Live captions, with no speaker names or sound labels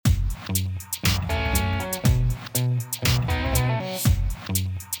Oh,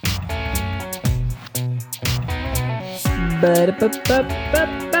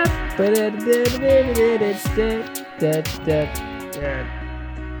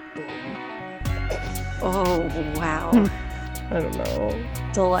 wow. I don't know.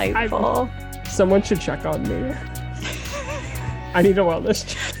 Delightful. Someone should check on me. I need a wellness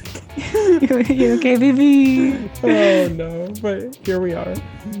check. You okay, baby? Oh, no. But here we are.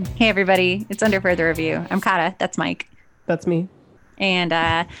 Hey, everybody. It's Under Further Review. I'm Kata. That's Mike. That's me.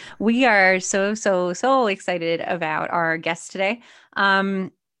 And we are so excited about our guest today.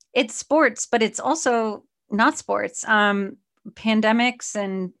 It's sports, but it's also not sports. Pandemics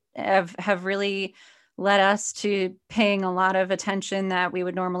and have really led us to paying a lot of attention that we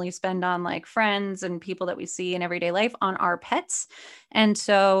would normally spend on like friends and people that we see in everyday life on our pets. And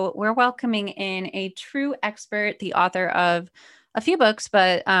so we're welcoming in a true expert, the author of a few books,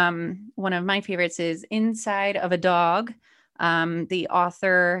 but one of my favorites is Inside of a Dog. The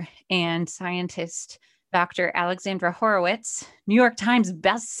author and scientist, Dr. Alexandra Horowitz, New York Times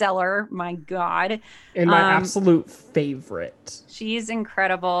bestseller. My God. And my absolute favorite. She's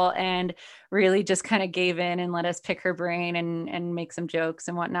incredible and really just kind of gave in and let us pick her brain and make some jokes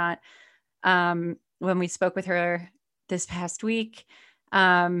and whatnot. When we spoke with her this past week,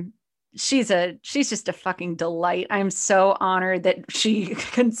 she's just a fucking delight. I'm so honored that she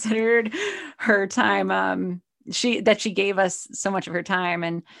considered her time. She gave us so much of her time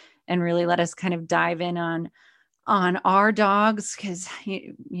and really let us kind of dive in on our dogs. Cause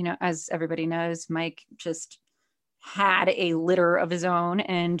you know, as everybody knows, Mike just had a litter of his own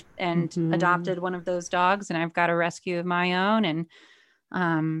and adopted one of those dogs. And I've got a rescue of my own. And,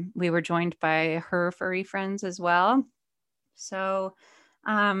 we were joined by her furry friends as well. So,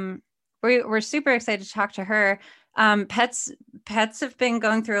 we're super excited to talk to her. Pets have been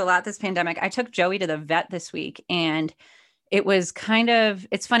going through a lot this pandemic. I took Joey to the vet this week and it was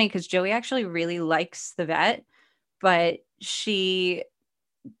it's funny because Joey actually really likes the vet, but she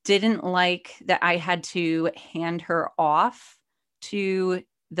didn't like that I had to hand her off to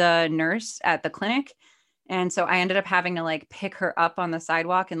the nurse at the clinic. And so I ended up having to like pick her up on the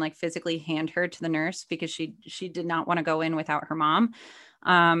sidewalk and like physically hand her to the nurse because she did not want to go in without her mom.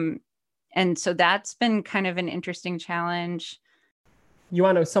 And so that's been kind of an interesting challenge. You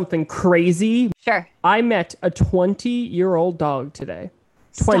want to know something crazy? Sure. I met a 20-year-old dog today.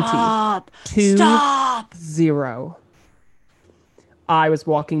 20. Stop. 0. I was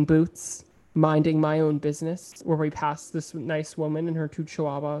walking Boots, minding my own business, where we passed this nice woman and her 2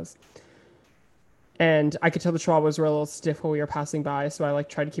 chihuahuas. And I could tell the chihuahuas were a little stiff while we were passing by, so I like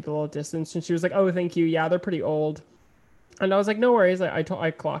tried to keep a little distance. And she was like, "Oh, thank you. Yeah, they're pretty old." And I was like, "No worries." I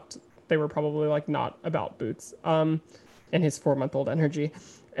clocked they were probably like not about Boots, and his 4-month-old energy.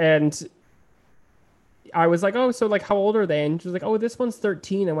 And I was like, "Oh, so like how old are they?" And she was like, "Oh, this one's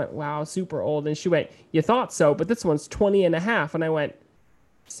 13. I went, "Wow, super old." And she went, "You thought so, but this one's 20 and a half." And I went,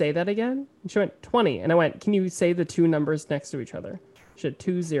 "Say that again?" And she went, 20. And I went, "Can you say the 2 numbers next to each other?" She said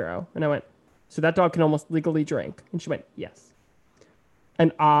 20. And I went, "So that dog can almost legally drink?" And she went, "Yes."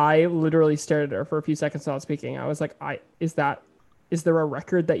 And I literally stared at her for a few seconds without speaking. I was like, is there a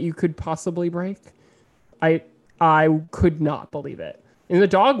record that you could possibly break? I could not believe it. And the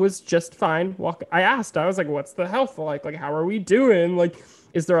dog was just fine. I asked, I was like, "What's the health like? Like, how are we doing? Like,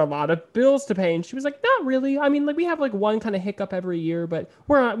 is there a lot of bills to pay?" And she was like, "Not really. I mean, like, we have like one kind of hiccup every year, but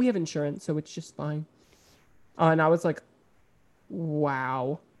we have insurance, so it's just fine." And I was like,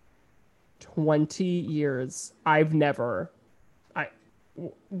 wow, 20 years.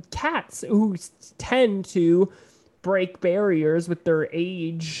 Cats who tend to break barriers with their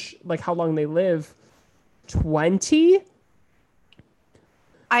age, like how long they live. 20?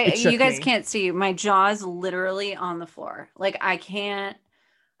 You guys can't see, my jaw is literally on the floor. Like I can't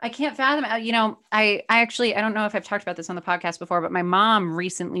fathom. You know, I don't know if I've talked about this on the podcast before, but my mom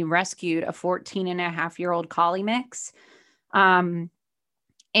recently rescued a 14-and-a-half-year-old collie mix. And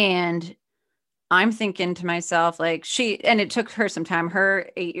I'm thinking to myself, like and it took her some time, her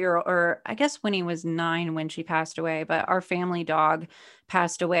 8-year-old, or I guess Winnie was 9 when she passed away, but our family dog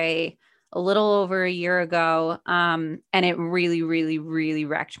passed away a little over a year ago. And it really, really, really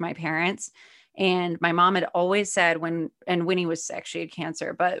wrecked my parents. And my mom had always said and Winnie was sick, she had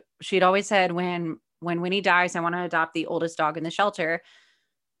cancer, but she'd always said when Winnie dies, I want to adopt the oldest dog in the shelter,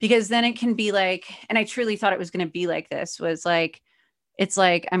 because then it can be like, and I truly thought it was going to be like this, was like, it's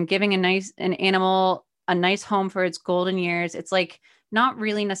like I'm giving an animal a nice home for its golden years. It's like not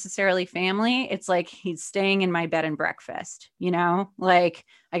really necessarily family. It's like he's staying in my bed and breakfast, you know, like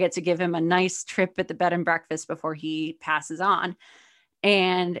I get to give him a nice trip at the bed and breakfast before he passes on.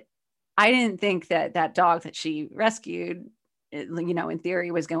 And I didn't think that that dog that she rescued, you know, in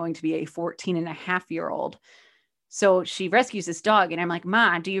theory was going to be a 14-and-a-half-year-old. So she rescues this dog, and I'm like,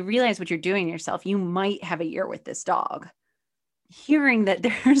 Ma, do you realize what you're doing to yourself? You might have a year with this dog. Hearing that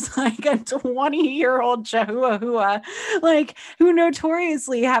there's like a 20-year-old Chihuahua, like, who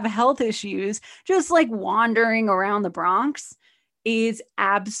notoriously have health issues, just like wandering around the Bronx is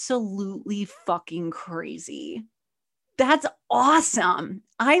absolutely fucking crazy. That's awesome.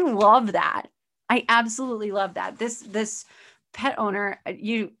 I love that. I absolutely love that. This pet owner,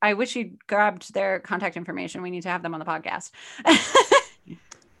 I wish you grabbed their contact information. We need to have them on the podcast.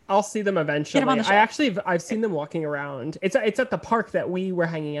 I'll see them eventually. Get 'em on the show. I've seen them walking around. It's at the park that we were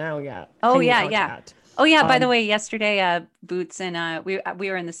hanging out at. Oh yeah. Oh yeah. By the way, yesterday, Boots and we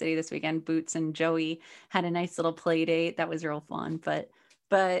were in the city this weekend. Boots and Joey had a nice little play date. That was real fun.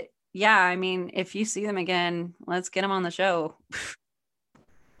 But yeah, I mean, if you see them again, let's get them on the show.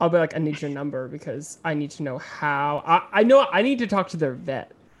 I'll be like, I need your number because I need to know how. I know I need to talk to their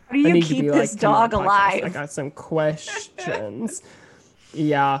vet. How do you keep this dog alive? I got some questions.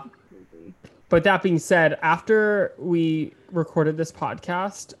 Yeah. But that being said, after we recorded this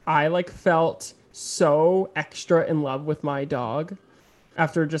podcast, I like felt so extra in love with my dog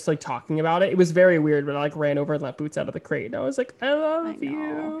after just like talking about it. It was very weird, but I like ran over and let Boots out of the crate. And I was like, I love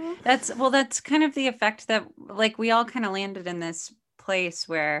you. That's kind of the effect that like we all kind of landed in this place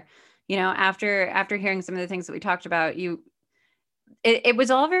where, you know, after hearing some of the things that we talked about, it was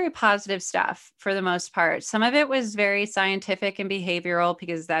all very positive stuff for the most part. Some of it was very scientific and behavioral,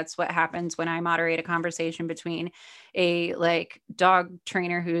 because that's what happens when I moderate a conversation between a like dog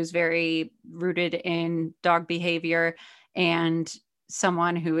trainer who's very rooted in dog behavior and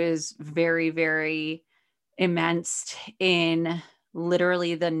someone who is very, very immense in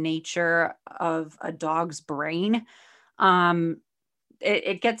literally the nature of a dog's brain.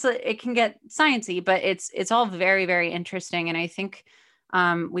 It can get sciencey, but it's all very, very interesting. And I think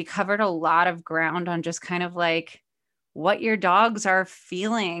we covered a lot of ground on just kind of like what your dogs are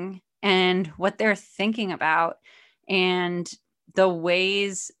feeling and what they're thinking about, and the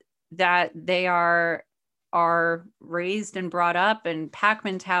ways that they are raised and brought up, and pack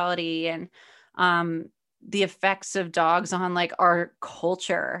mentality, and the effects of dogs on like our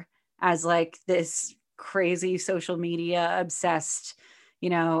culture as like this crazy social media obsessed, you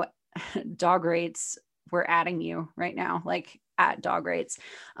know, dog rates. We're adding you right now, like at dog rates.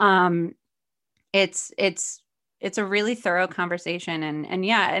 It's a really thorough conversation, and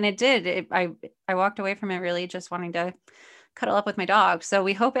yeah, and I walked away from it really just wanting to cuddle up with my dog. So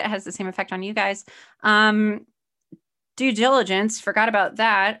we hope it has the same effect on you guys. Due diligence, forgot about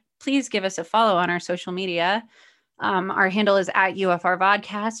that. Please give us a follow on our social media. Our handle is at UFR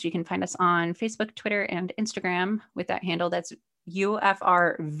Vodcast. You can find us on Facebook, Twitter, and Instagram with that handle. That's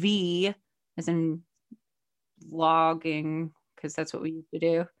UFRV, as in vlogging, because that's what we used to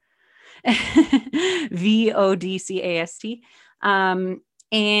do. VODCAST.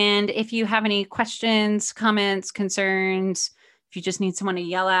 And if you have any questions, comments, concerns, if you just need someone to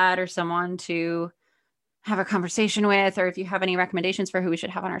yell at or someone to have a conversation with, or if you have any recommendations for who we should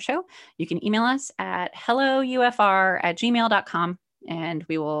have on our show, you can email us at helloufr@gmail.com, and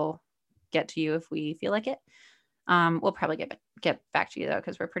we will get to you if we feel like it. We'll probably get back to you though,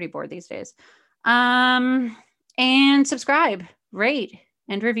 because we're pretty bored these days. And subscribe, rate,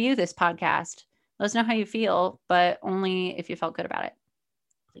 and review this podcast. Let us know how you feel, but only if you felt good about it,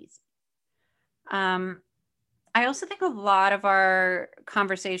 please. I also think a lot of our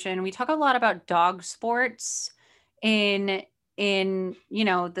conversation, we talk a lot about dog sports in you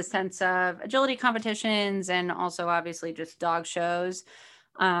know, the sense of agility competitions, and also obviously just dog shows,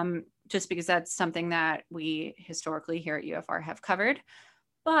 just because that's something that we historically here at UFR have covered.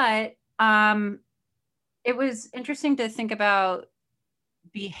 But it was interesting to think about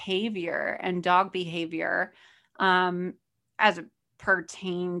behavior and dog behavior as it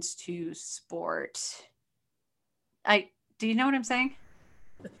pertains to sport. Do you know what I'm saying?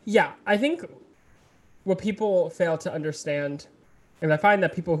 Yeah, I think what people fail to understand, and I find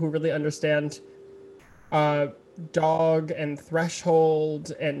that people who really understand dog and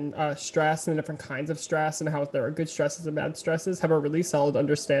threshold and stress and the different kinds of stress and how there are good stresses and bad stresses have a really solid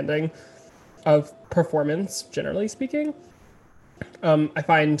understanding of performance, generally speaking. I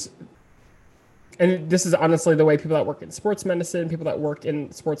find, and this is honestly the way people that work in sports medicine, people that work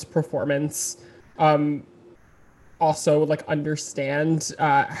in sports performance, also like understand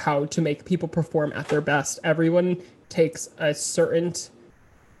how to make people perform at their best. Everyone takes a certain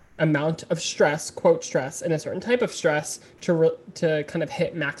amount of stress, quote stress, and a certain type of stress to kind of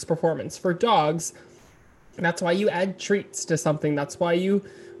hit max performance. For dogs, that's why you add treats to something. That's why you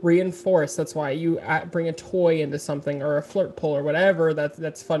reinforce. That's why you bring a toy into something or a flirt pull or whatever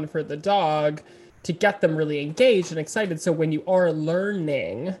that's fun for the dog to get them really engaged and excited. So when you are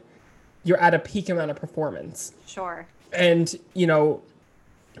learning, you're at a peak amount of performance. Sure. And, you know,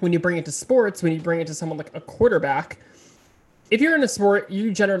 when you bring it to sports, when you bring it to someone like a quarterback, if you're in a sport,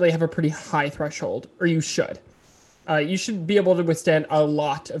 you generally have a pretty high threshold, or you should. You should be able to withstand a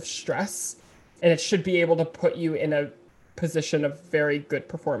lot of stress, and it should be able to put you in a position of very good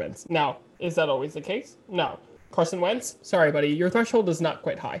performance. Now, is that always the case? No. Carson Wentz, sorry, buddy, your threshold is not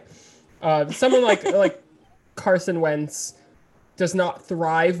quite high. Someone like Carson Wentz does not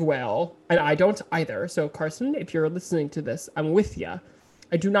thrive well, and I don't either. So Carson, if you're listening to this, I'm with you.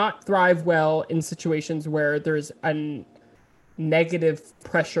 I do not thrive well in situations where there's a negative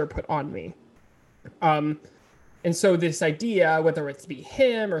pressure put on me. And so this idea, whether it's be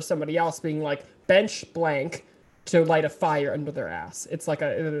him or somebody else being like, bench blank to light a fire under their ass. It's like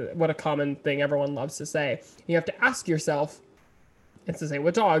what a common thing everyone loves to say. You have to ask yourself, it's the same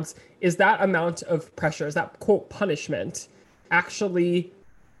with dogs, is that amount of pressure, is that quote punishment actually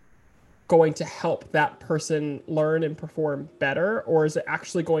going to help that person learn and perform better? Or is it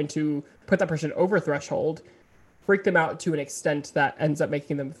actually going to put that person over threshold, freak them out to an extent that ends up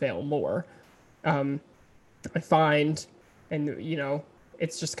making them fail more? I find, and you know,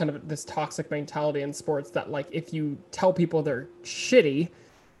 it's just kind of this toxic mentality in sports that like, if you tell people they're shitty,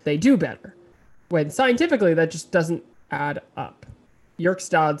 they do better. When scientifically that just doesn't add up. Yerks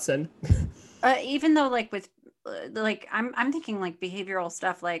Dodson. Even though like with like I'm thinking like behavioral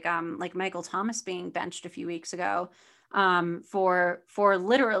stuff like Michael Thomas being benched a few weeks ago for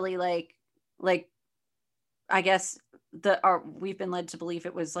literally like I guess we've been led to believe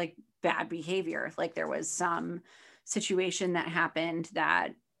it was like bad behavior, like there was some situation that happened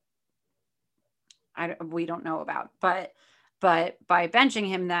that we don't know about, but by benching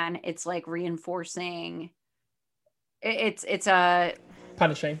him, then it's like reinforcing it's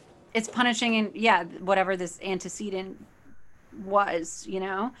punishing. It's punishing, and yeah, whatever this antecedent was, you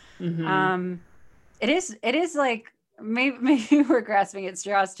know. Mm-hmm. It is like maybe we're grasping at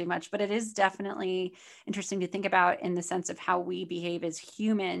straws too much, but it is definitely interesting to think about in the sense of how we behave as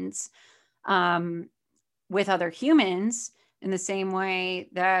humans with other humans in the same way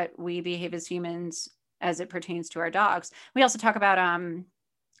that we behave as humans as it pertains to our dogs. We also talk about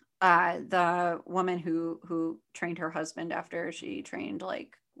the woman who trained her husband after she trained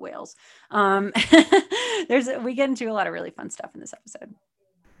like whales. We get into a lot of really fun stuff in this episode.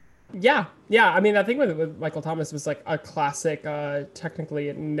 Yeah. I mean, I think with Michael Thomas was like a classic,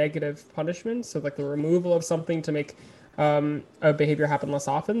 technically negative punishment. So like the removal of something to make a behavior happen less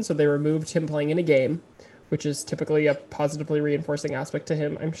often. So they removed him playing in a game, which is typically a positively reinforcing aspect to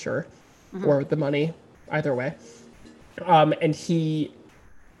him, I'm sure, or the money, either way. And he,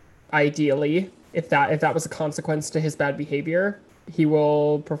 ideally, if that was a consequence to his bad behavior, he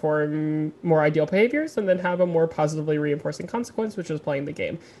will perform more ideal behaviors and then have a more positively reinforcing consequence, which is playing the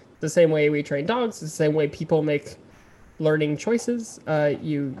game. The same way we train dogs, the same way people make learning choices.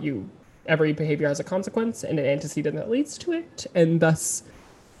 Every behavior has a consequence and an antecedent that leads to it, and thus,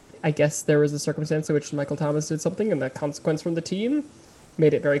 I guess there was a circumstance in which Michael Thomas did something, and the consequence from the team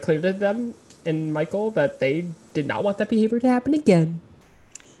made it very clear to them and Michael that they did not want that behavior to happen again.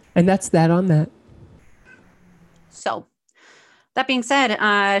 And that's that on that. So, that being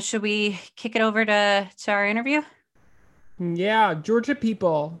said, should we kick it over to our interview? Yeah, Georgia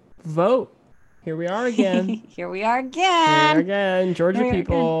people, vote. Here we are again. Here we are again. Georgia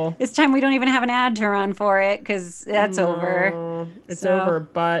people. Again. This time we don't even have an ad to run for it because that's over. It's over.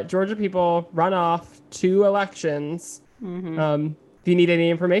 But Georgia people, run off 2 elections. Mm-hmm. If you need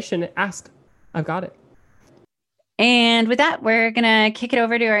any information, ask. I've got it. And with that, we're going to kick it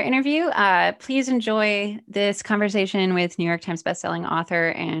over to our interview. Please enjoy this conversation with New York Times bestselling author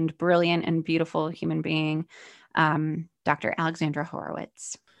and brilliant and beautiful human being, Dr. Alexandra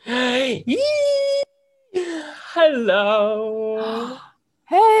Horowitz. Hello.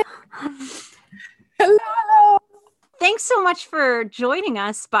 Hey. Hello. Thanks so much for joining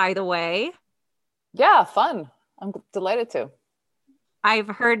us, by the way. Yeah, fun. I'm delighted to. I've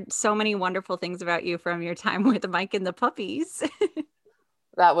heard so many wonderful things about you from your time with Mike and the puppies.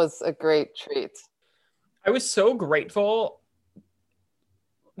 That was a great treat. I was so grateful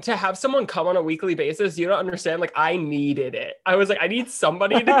to have someone come on a weekly basis. You don't understand. Like, I needed it. I was like, I need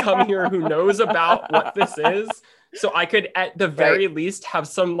somebody to come here who knows about what this is. So I could, at the very least, have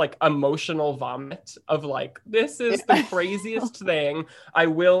some like emotional vomit of like, this is the craziest thing I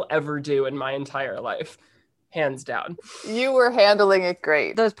will ever do in my entire life. Hands down. You were handling it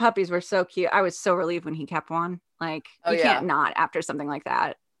great. Those puppies were so cute. I was so relieved when he kept one. Like, you can't not after something like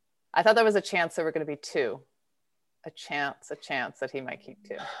that. I thought there was a chance there were going to be two. A chance that he might keep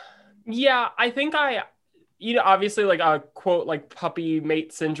two. Yeah, I think obviously like a quote like puppy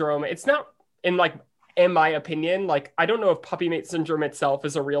mate syndrome. It's not in my opinion, like, I don't know if puppy mate syndrome itself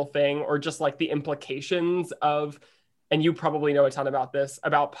is a real thing or just like the implications of, and you probably know a ton about this,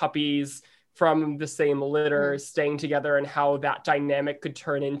 about puppies from the same litter staying together and how that dynamic could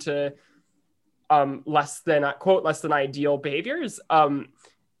turn into less than ideal behaviors.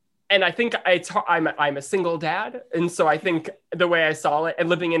 And I think I'm a single dad. And so I think the way I saw it and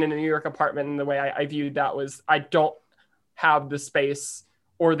living in a New York apartment and the way I viewed that was I don't have the space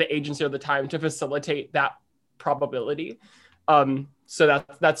or the agency or the time to facilitate that probability. So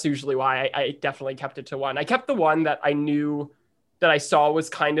that's usually why I definitely kept it to one. I kept the one that I knew that I saw was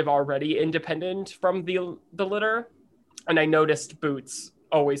kind of already independent from the litter. And I noticed Boots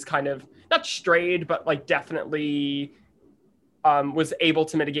always kind of not strayed, but like definitely was able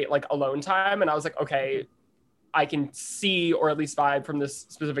to mitigate like alone time. And I was like, okay, I can see, or at least vibe from this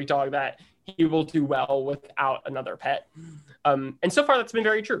specific dog that he will do well without another pet. And so far that's been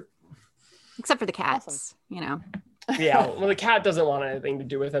very true. Except for the cats, Awesome. Yeah, well, the cat doesn't want anything to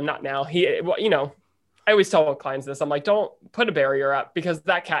do with him, not now. I always tell clients this. I'm like, don't put a barrier up because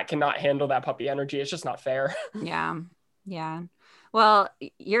that cat cannot handle that puppy energy. It's just not fair. Yeah. Well,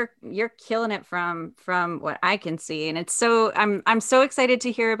 you're killing it from what I can see, and it's so I'm so excited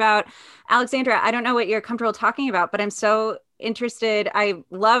to hear about Alexandra. I don't know what you're comfortable talking about, but I'm so interested. I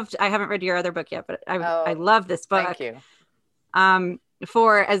haven't read your other book yet, but I love this book. Thank you.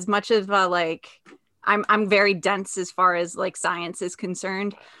 For as much of like I'm very dense as far as like science is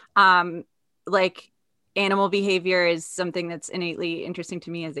concerned. Like animal behavior is something that's innately interesting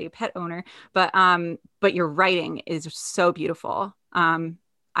to me as a pet owner, but your writing is so beautiful.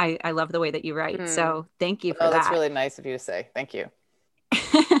 I love the way that you write. So thank you for that. That's really nice of you to say. Thank you.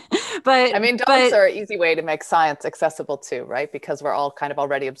 But I mean, dogs are an easy way to make science accessible too, right? Because we're all kind of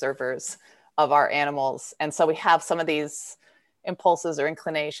already observers of our animals. And so we have some of these impulses or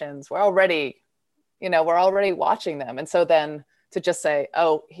inclinations. We're already watching them. And so then to just say,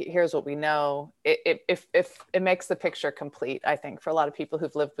 oh, here's what we know, if it makes the picture complete, I think, for a lot of people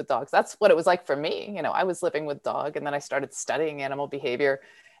who've lived with dogs. That's what it was like for me. I was living with dog, and then I started studying animal behavior.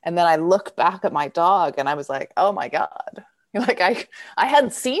 And then I look back at my dog and I was like, oh my God, like I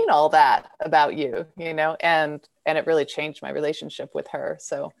hadn't seen all that about you, and it really changed my relationship with her.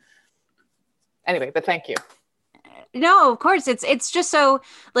 So anyway, but thank you. No, of course. It's just so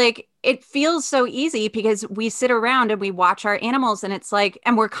like, it feels so easy because we sit around and we watch our animals and it's like,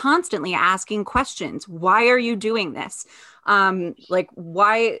 and we're constantly asking questions. Why are you doing this? Like,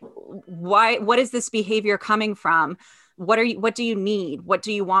 why, what is this behavior coming from? What do you need? What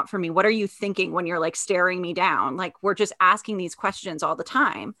do you want from me? What are you thinking when you're like staring me down? Like, we're just asking these questions all the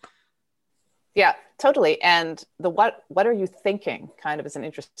time. Yeah, totally. And the what are you thinking kind of is an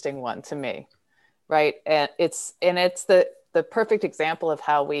interesting one to me. Right. And it's the perfect example of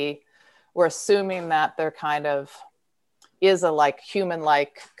how we're assuming that there kind of is a like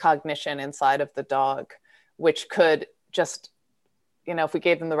human-like cognition inside of the dog, which could just, if we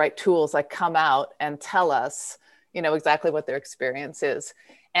gave them the right tools, like come out and tell us, exactly what their experience is.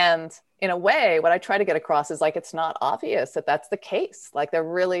 And in a way, what I try to get across is like, it's not obvious that that's the case. Like they're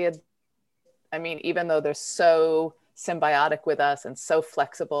really, even though they're so symbiotic with us and so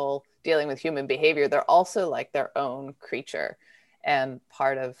flexible dealing with human behavior, they're also like their own creature. And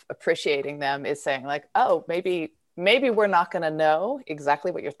part of appreciating them is saying like, oh, maybe we're not going to know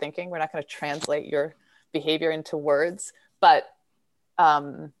exactly what you're thinking. We're not going to translate your behavior into words, but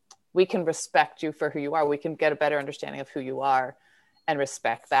we can respect you for who you are. We can get a better understanding of who you are and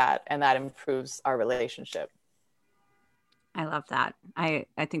respect that. And that improves our relationship. I love that. I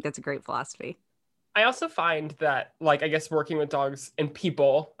think that's a great philosophy. I also find that, like, I guess working with dogs and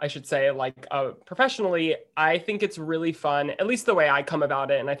people, I should say, like professionally, I think it's really fun, at least the way I come about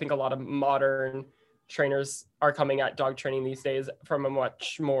it. And I think a lot of modern trainers are coming at dog training these days from a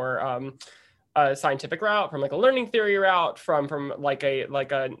much more scientific route, from like a learning theory route, from like a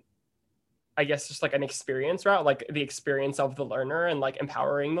I guess just like an experience route, like the experience of the learner and like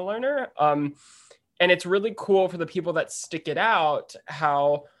empowering the learner. And it's really cool for the people that stick it out,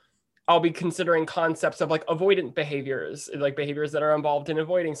 how I'll be considering concepts of like avoidant behaviors, like behaviors that are involved in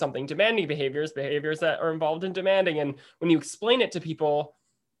avoiding something, demanding behaviors that are involved in demanding. And when you explain it to people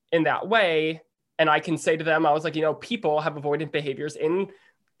in that way, and I can say to them, I was like, people have avoidant behaviors in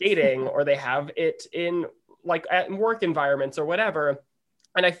dating, or they have it in like at work environments or whatever.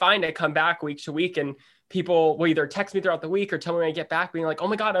 And I find I come back week to week and people will either text me throughout the week or tell me when I get back, being like, oh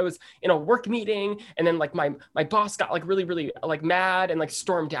my God, I was in a work meeting. And then like my boss got like really, really like mad and like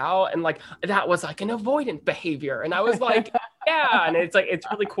stormed out. And like, that was like an avoidant behavior. And I was like, yeah. And it's like, it's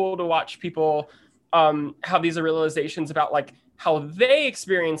really cool to watch people have these realizations about like how they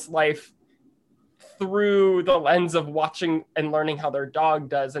experience life through the lens of watching and learning how their dog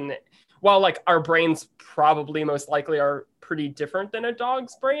does. And while like our brains probably most likely are pretty different than a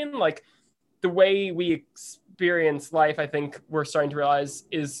dog's brain, like the way we experience life, I think we're starting to realize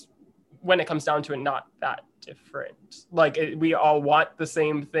is, when it comes down to it, not that different. Like we all want the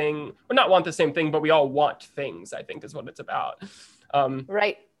same thing, or not want the same thing, but we all want things, I think is what it's about.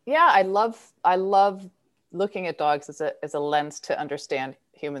 Right. Yeah. I love looking at dogs as a lens to understand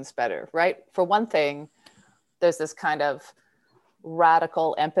humans better, right? For one thing, there's this kind of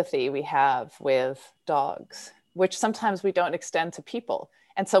radical empathy we have with dogs, which sometimes we don't extend to people.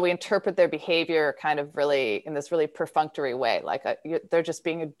 And so we interpret their behavior kind of really in this really perfunctory way, like they're just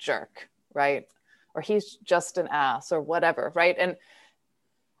being a jerk, right? Or he's just an ass or whatever, right? And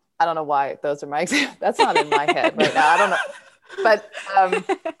I don't know why those are my examples. That's not in my head right now. I don't know.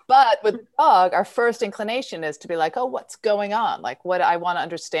 But with the dog, our first inclination is to be like, oh, what's going on? Like what I want to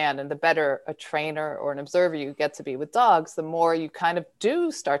understand. And the better a trainer or an observer you get to be with dogs, the more you kind of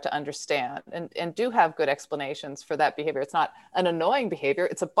do start to understand and do have good explanations for that behavior. It's not an annoying behavior.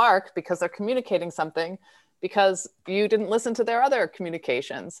 It's a bark because they're communicating something because you didn't listen to their other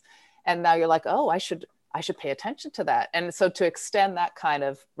communications. And now you're like, oh, I should pay attention to that. And so to extend that kind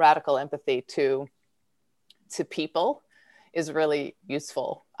of radical empathy to people is really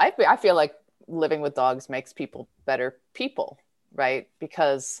useful. I feel like living with dogs makes people better people, right?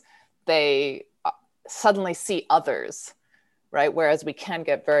 Because they suddenly see others, right? Whereas we can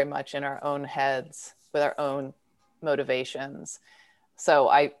get very much in our own heads with our own motivations. So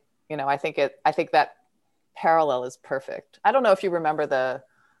I think that parallel is perfect. I don't know if you remember the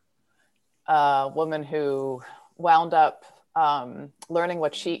woman who wound up learning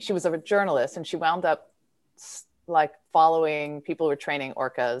what she was a journalist, and she wound up like following people who were training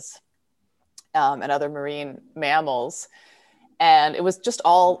orcas and other marine mammals. And it was just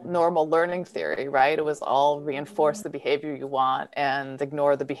all normal learning theory, right? It was all reinforce the behavior you want and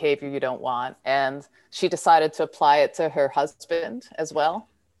ignore the behavior you don't want. And she decided to apply it to her husband as well.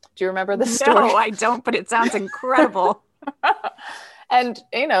 Do you remember this story? No, I don't, but it sounds incredible. And,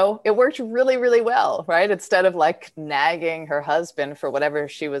 it worked really, really well, right? Instead of like nagging her husband for whatever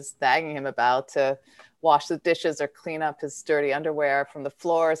she was nagging him about, to wash the dishes or clean up his dirty underwear from the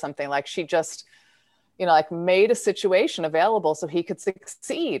floor or something, like she just, like made a situation available so he could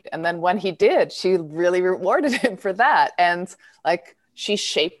succeed. And then when he did, she really rewarded him for that. And like she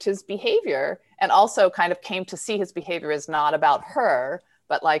shaped his behavior, and also kind of came to see his behavior as not about her,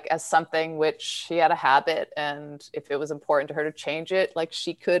 but like as something which she had a habit. And if it was important to her to change it, like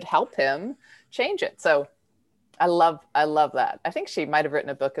she could help him change it. So I love that. I think she might have written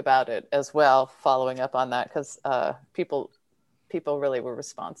a book about it as well, following up on that, because people really were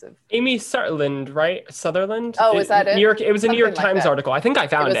responsive. Amy Sutherland, right? Sutherland? Oh, is that it? New York. It was a New York Something like Times that. article. I think I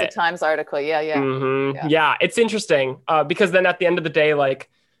found it. It was a Times article. Yeah. Mm-hmm. Yeah, it's interesting because then at the end of the day, like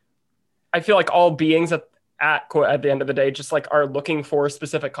I feel like all beings at the end of the day just like are looking for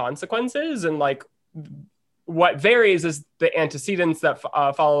specific consequences, and like what varies is the antecedents that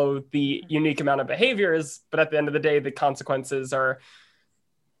follow the unique amount of behaviors. But at the end of the day, the consequences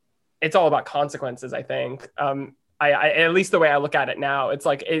it's all about consequences, I think. I at least the way I look at it now, it's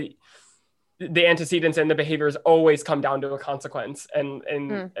like the antecedents and the behaviors always come down to a consequence.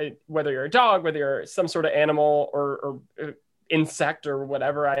 And whether you're a dog, whether you're some sort of animal or insect or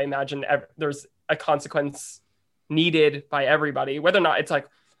whatever, I imagine there's a consequence needed by everybody. Whether or not it's like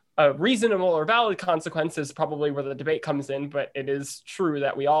a reasonable or valid consequence is probably where the debate comes in. But it is true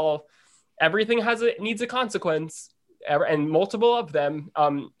that everything needs a consequence, and multiple of them.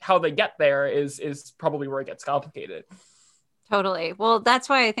 How they get there is probably where it gets complicated. Totally. Well, that's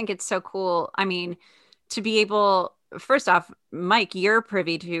why I think it's so cool. I mean, to be able, first off, Mike, you're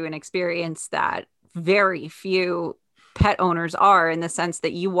privy to an experience that very few pet owners are, in the sense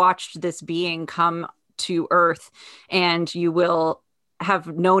that you watched this being come to Earth, and you will have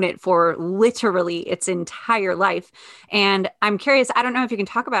known it for literally its entire life. And I'm curious, I don't know if you can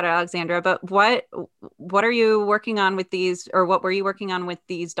talk about it, Alexandra, but what are you working on with these, or what were you working on with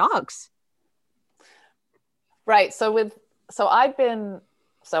these dogs? Right. So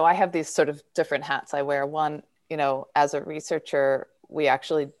I have these sort of different hats I wear. One, as a researcher, we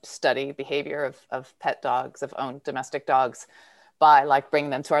actually study behavior of pet dogs, of owned domestic dogs, by like bringing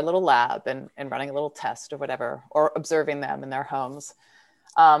them to our little lab and running a little test or whatever, or observing them in their homes.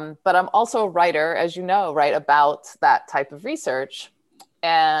 But I'm also a writer, as you know, write about that type of research.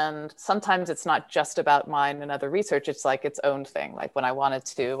 And sometimes it's not just about mine and other research, it's like its own thing. Like when I wanted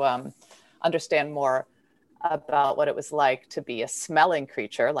to understand more about what it was like to be a smelling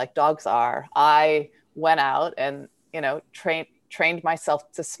creature like dogs are, I went out and, trained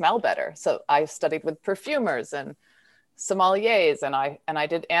myself to smell better. So I studied with perfumers and sommeliers, and I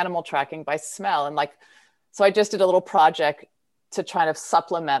did animal tracking by smell. And so I just did a little project to try to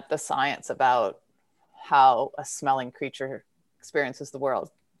supplement the science about how a smelling creature experiences the world.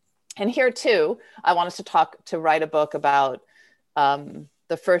 And here too, I wanted to write a book about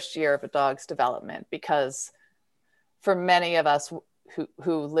the first year of a dog's development, because for many of us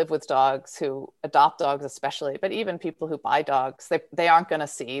who live with dogs, who adopt dogs especially, but even people who buy dogs, they aren't going to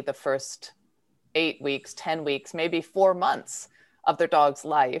see the first 8 weeks, 10 weeks, maybe 4 months of their dog's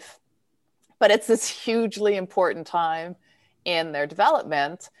life. But it's this hugely important time in their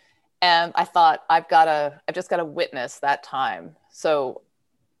development. And I thought, I've just got to witness that time. So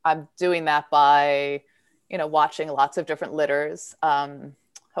I'm doing that by, watching lots of different litters,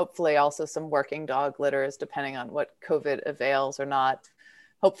 hopefully also some working dog litters, depending on what COVID avails or not.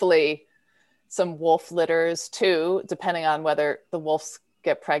 Hopefully some wolf litters too, depending on whether the wolves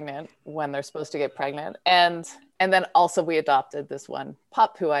get pregnant when they're supposed to get pregnant. And then also we adopted this one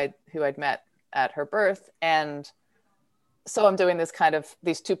pup who I'd met at her birth. And so I'm doing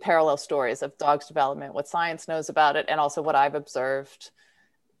these two parallel stories of dogs' development, what science knows about it, and also what I've observed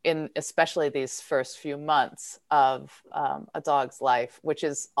in especially these first few months of a dog's life, which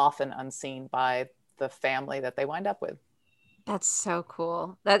is often unseen by the family that they wind up with. That's so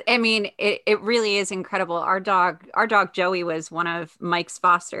cool. It really is incredible. Our dog Joey was one of Mike's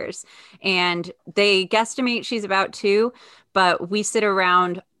fosters, and they guesstimate she's about 2, but we sit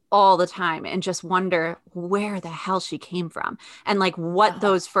around all the time and just wonder where the hell she came from and what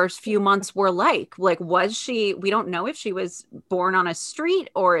those first few months were like. We don't know if she was born on a street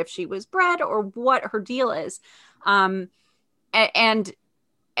or if she was bred or what her deal is. And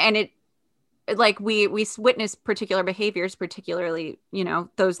it, we witness particular behaviors, particularly,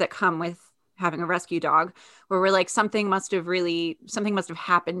 those that come with having a rescue dog, where we're something must have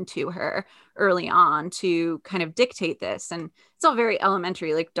happened to her early on to kind of dictate this. And it's all very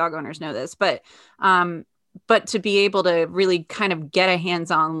elementary, dog owners know this, but to be able to really kind of get a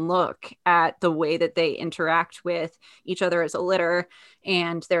hands-on look at the way that they interact with each other as a litter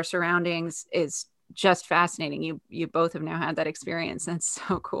and their surroundings is just fascinating. You both have now had that experience, and it's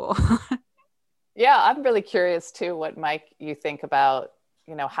so cool. Yeah, I'm really curious too, what, Mike, you think about,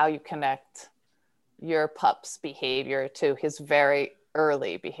 how you connect your pup's behavior to his very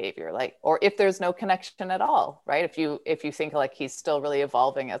early behavior, or if there's no connection at all, right? If you think he's still really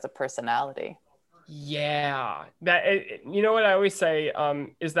evolving as a personality. Yeah, what I always say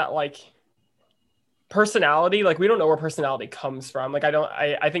is that personality, we don't know where personality comes from.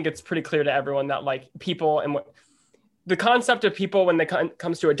 I think it's pretty clear to everyone that people and the concept of people when it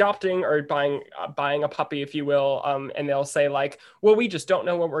comes to adopting or buying a puppy, if you will, and they'll say well, we just don't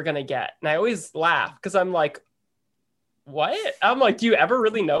know what we're gonna get. And I always laugh because I'm like, what? I'm like, do you ever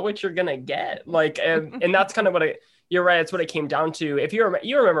really know what you're gonna get? And that's kind of what you're right. It's what it came down to. If you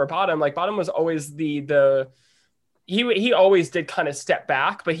remember Bottom, Bottom was always he always did kind of step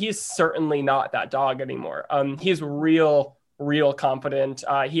back, but he's certainly not that dog anymore. He's real confident.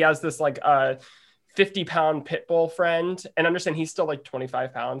 He has this 50-pound pit bull friend, and understand he's still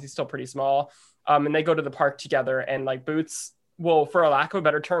 25 pounds. He's still pretty small. And they go to the park together, and Boots will, for a lack of a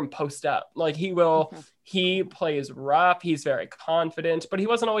better term, post up. He plays rough. He's very confident, but he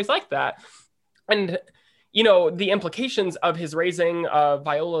wasn't always like that. And, the implications of his raising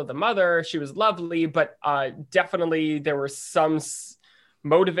Viola, the mother, she was lovely, but definitely there were some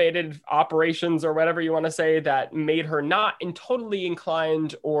motivated operations or whatever you want to say that made her not totally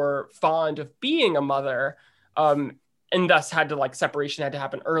inclined or fond of being a mother, and thus separation had to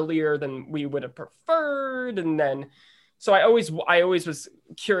happen earlier than we would have preferred. And then so I always was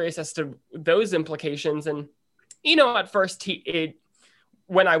curious as to those implications. And at first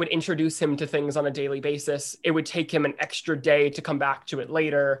when I would introduce him to things on a daily basis, it would take him an extra day to come back to it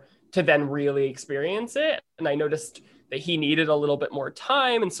later to then really experience it. And I noticed that he needed a little bit more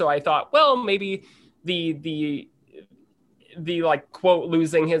time. And so I thought, well, maybe the quote,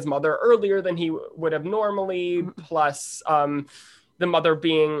 losing his mother earlier than he would have normally, plus the mother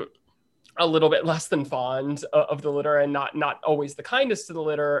being a little bit less than fond of the litter and not always the kindest to the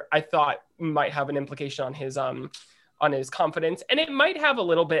litter, I thought might have an implication on his confidence. And it might have a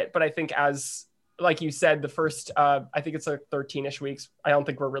little bit, but I think as like you said, the first, I think it's 13-ish weeks. I don't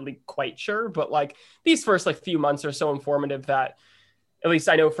think we're really quite sure, but these first few months are so informative that at least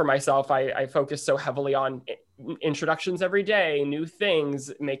I know for myself, I focus so heavily on introductions every day, new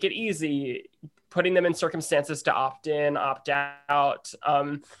things, make it easy, putting them in circumstances to opt in, opt out,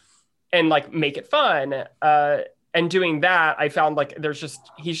 and like make it fun. And doing that, I found like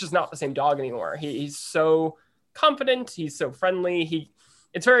he's just not the same dog anymore. He's so confident, he's so friendly.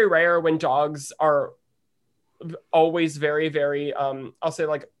 It's very rare when dogs are always very, very, I'll say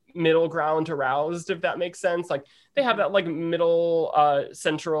like middle ground aroused, if that makes sense. Like they have that like middle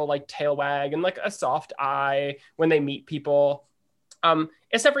central like tail wag and like a soft eye when they meet people.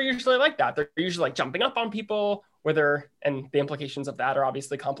 It's never usually like that. They're usually like jumping up on people, and the implications of that are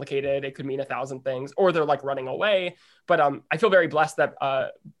obviously complicated. It could mean 1,000 things, or they're like running away. But I feel very blessed that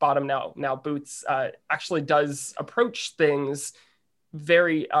Bottom, now Boots, actually does approach things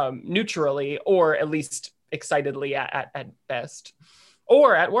very neutrally, or at least excitedly at best.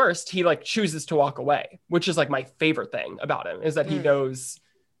 Or at worst, he like chooses to walk away, which is like my favorite thing about him, is that he knows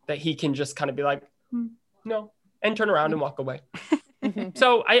that he can just kind of be like, no, and turn around and walk away.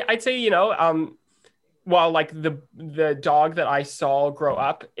 So I'd say, while like the dog that I saw grow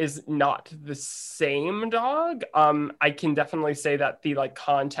up is not the same dog, I can definitely say that the like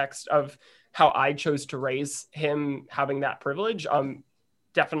context of how I chose to raise him, having that privilege,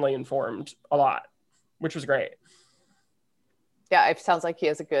 definitely informed a lot, which was great. Yeah, it sounds like he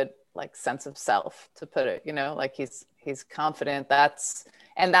has a good like sense of self, to put it, like he's confident.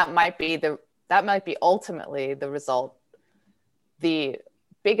 That might be ultimately the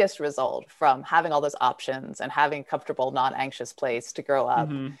biggest result from having all those options and having a comfortable, non-anxious place to grow up,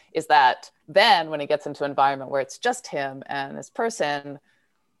 is that then when he gets into an environment where it's just him and this person,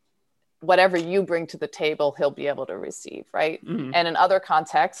 whatever you bring to the table, he'll be able to receive, right? And in other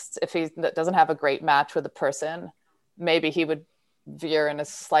contexts, if he doesn't have a great match with a person, maybe he would veer in a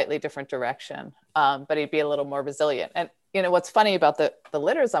slightly different direction, but he'd be a little more resilient. And what's funny about the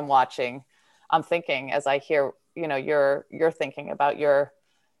litters I'm watching, I'm thinking as I hear you're thinking about your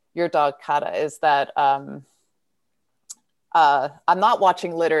dog Kata, is that I'm not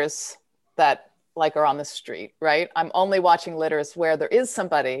watching litters that like are on the street, right? I'm only watching litters where there is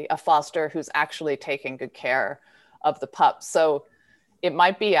somebody, a foster, who's actually taking good care of the pup. So it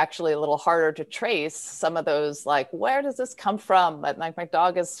might be actually a little harder to trace some of those, like, where does this come from? Like my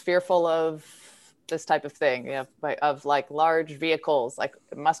dog is fearful of this type of thing, of like large vehicles, like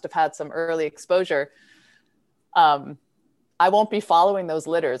it must have had some early exposure. I won't be following those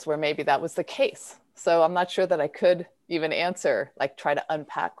litters where maybe that was the case. So I'm not sure that I could even answer, like try to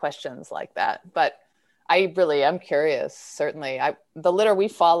unpack questions like that. But I really am curious, certainly. The litter we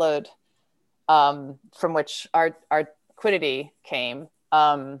followed, from which our Quiddity came,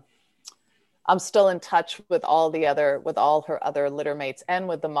 I'm still in touch with all her other litter mates, and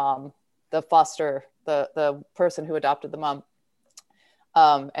with the mom, the foster, the person who adopted the mom.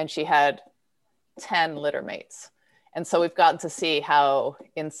 And she had 10 litter mates. And so we've gotten to see how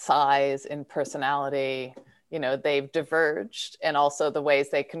in size, in personality, they've diverged, and also the ways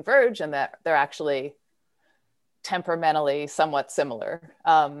they converge, and that they're actually temperamentally somewhat similar.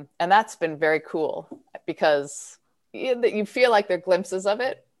 And that's been very cool, because you feel like they're glimpses of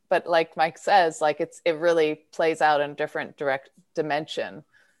it, but like Mike says, like it really plays out in a different direct dimension,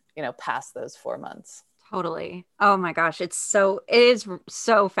 past those 4 months. Totally. Oh my gosh. It is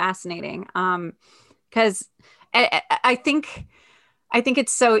so fascinating. Because I think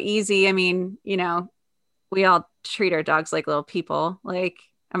it's so easy. I mean, we all treat our dogs like little people. Like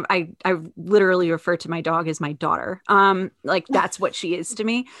I literally refer to my dog as my daughter. Like that's what she is to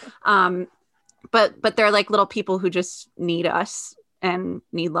me. But they're like little people who just need us and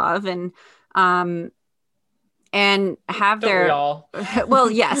need love, and have Don't their we all? well,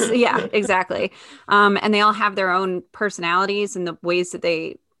 yes, yeah, exactly. And they all have their own personalities and the ways that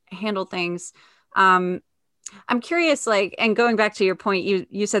they handle things. I'm curious, like, and going back to your point,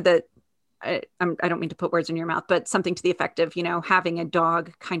 you said that I don't mean to put words in your mouth, but something to the effect of, having a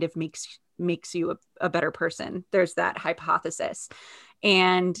dog kind of makes you a better person. There's that hypothesis.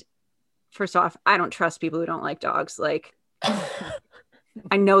 And first off, I don't trust people who don't like dogs. Like,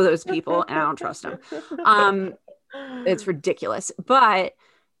 I know those people and I don't trust them. It's ridiculous. But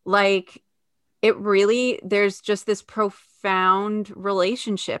like, there's just this profound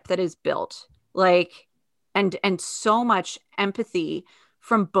relationship that is built, like, and so much empathy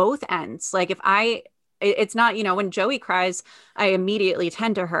from both ends. Like it's not, when Joey cries, I immediately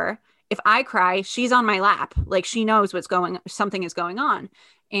tend to her. If I cry, she's on my lap. Like she knows something is going on.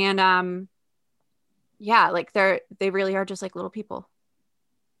 And, yeah, like they really are just like little people.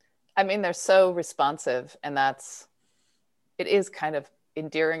 I mean, they're so responsive, and it is kind of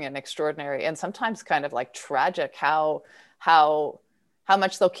endearing and extraordinary, and sometimes kind of like tragic how how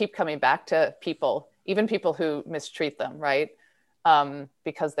much they'll keep coming back to people, even people who mistreat them, right?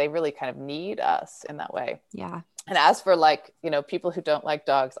 Because they really kind of need us in that way. Yeah. And as for like, you know, people who don't like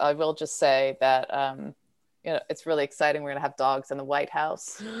dogs, I will just say that, you know, it's really exciting. We're going to have dogs in the White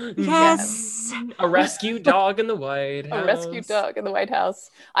House. Yes. A rescue dog in the White House. A rescue dog in the White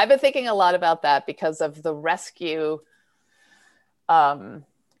House. I've been thinking a lot about that because of the rescue kind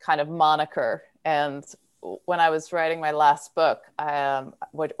of moniker. And when I was writing my last book,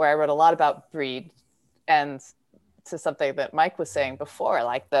 where I wrote a lot about breed, and to something that Mike was saying before,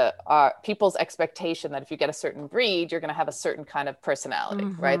 like people's expectation that if you get a certain breed, you're going to have a certain kind of personality,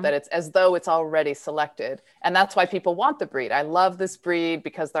 right? That it's as though it's already selected. And that's why people want the breed. I love this breed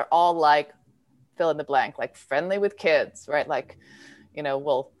because they're all like, fill in the blank, like friendly with kids, right? Like, you know,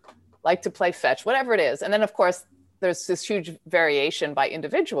 will like to play fetch, whatever it is. And then of course, there's this huge variation by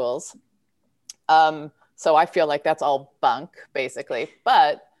individuals. So I feel like that's all bunk basically,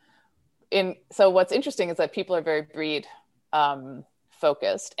 but so what's interesting is that people are very breed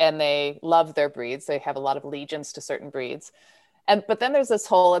focused, and they love their breeds. They have a lot of allegiance to certain breeds. But then there's this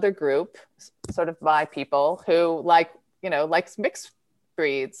whole other group, sort of my people, who likes mixed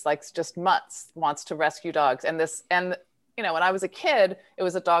breeds, likes just mutts, wants to rescue dogs. And you know, when I was a kid, it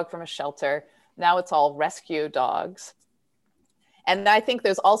was a dog from a shelter. Now it's all rescue dogs. And I think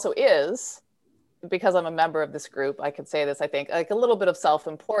there's also because I'm a member of this group, I could say this, I think, like a little bit of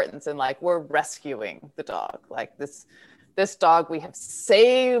self-importance in like, we're rescuing the dog. Like this dog we have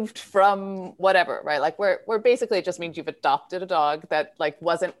saved from whatever, right? Like we're basically, it just means you've adopted a dog that like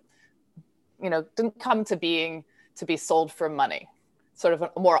wasn't, you know, didn't come to be sold for money. Sort of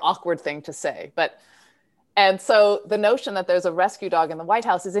a more awkward thing to say. And so the notion that there's a rescue dog in the White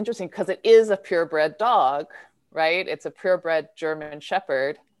House is interesting because it is a purebred dog, right? It's a purebred German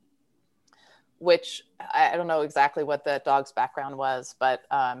Shepherd, which I don't know exactly what the dog's background was, but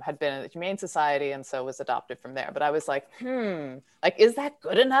had been in the Humane Society and so was adopted from there. But I was like, like, is that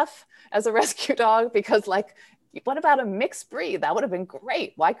good enough as a rescue dog? Because like, what about a mixed breed? That would have been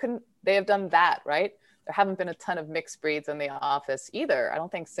great. Why couldn't they have done that, right? There haven't been a ton of mixed breeds in the office either. I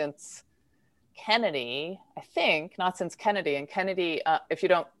don't think since Kennedy, not since Kennedy. And Kennedy, I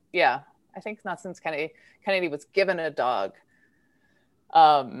think not since Kennedy. Kennedy was given a dog.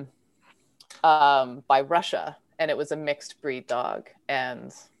 By Russia, and it was a mixed breed dog,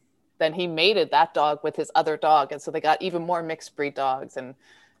 and then he mated that dog with his other dog, and so they got even more mixed breed dogs. And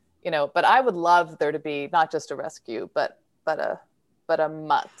you know, but I would love there to be not just a rescue, but a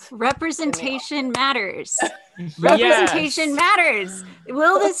mutt. Representation matters. Representation matters.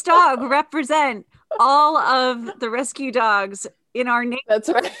 Will this dog represent all of the rescue dogs in our nation? That's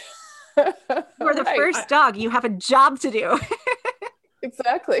right. For the first dog, you have a job to do.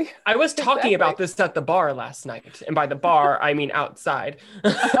 Exactly. I was talking about this at the bar last night. And by the bar, I mean outside.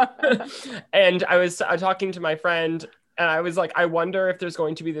 And I was talking to my friend, and I was like, I wonder if there's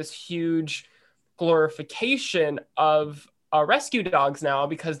going to be this huge glorification of rescue dogs now,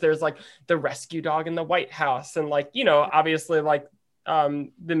 because there's like the rescue dog in the White House. And like, you know, obviously like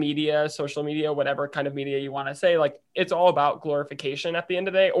the media, social media, whatever kind of media you want to say, like it's all about glorification at the end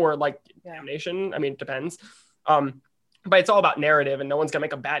of the day, or like damnation. I mean, it depends. But it's all about narrative, and no one's gonna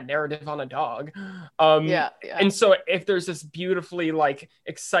make a bad narrative on a dog. And so if there's this beautifully like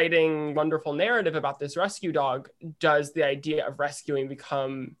exciting, wonderful narrative about this rescue dog, does the idea of rescuing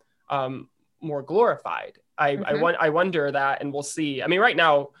become more glorified? I wonder that, and we'll see. I mean, right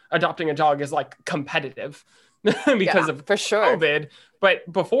now, adopting a dog is like competitive because of for sure. COVID.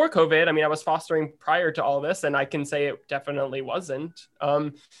 But before COVID, I mean, I was fostering prior to all this, and I can say it definitely wasn't.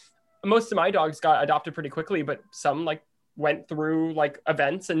 Most of my dogs got adopted pretty quickly, but some like went through like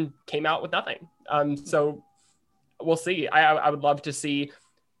events and came out with nothing. So we'll see. I would love to see,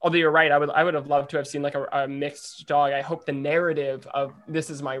 although you're right, I would have loved to have seen like a mixed dog. I hope the narrative of this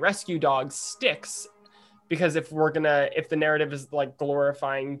is my rescue dog sticks, because if the narrative is like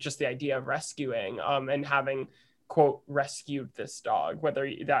glorifying just the idea of rescuing and having quote rescued this dog, whether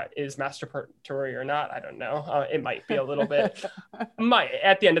that is masturbatory or not, I don't know. It might be a little bit,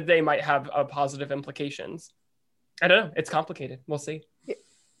 at the end of the day, might have positive implications. I don't know. It's complicated. We'll see.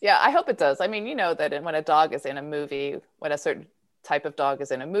 Yeah, I hope it does. I mean, you know that when a dog is in a movie, when a certain type of dog is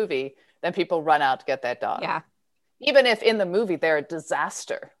in a movie, then people run out to get that dog. Yeah. Even if in the movie they're a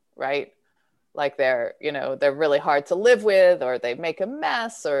disaster, right? Like they're really hard to live with, or they make a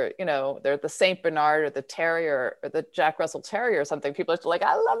mess, or, you know, they're the Saint Bernard or the Terrier or the Jack Russell Terrier or something. People are like,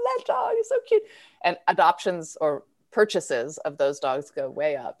 I love that dog. He's so cute. And adoptions or purchases of those dogs go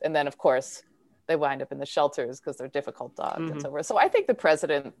way up. And then, of course, they wind up in the shelters because they're difficult dogs and so forth. So I think the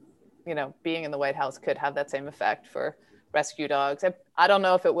president, you know, being in the White House could have that same effect for rescue dogs. I don't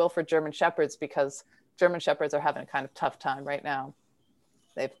know if it will for German Shepherds, because German Shepherds are having a kind of tough time right now.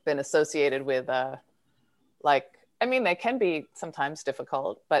 They've been associated with they can be sometimes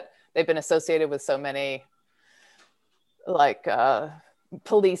difficult, but they've been associated with so many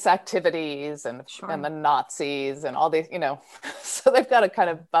police activities and the Nazis and all these, so they've got a kind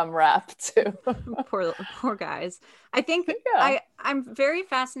of bum rap too. poor guys. I think I'm very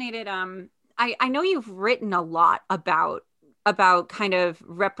fascinated. I know you've written a lot about kind of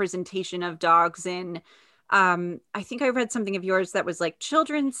representation of dogs in, I think I read something of yours that was like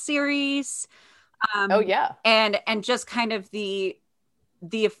children's series. And just kind of the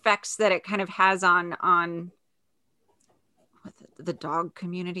effects that it kind of has on the dog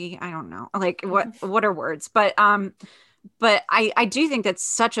community. I don't know, like what are words, but I do think that's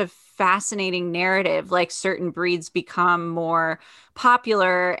such a fascinating narrative. Like certain breeds become more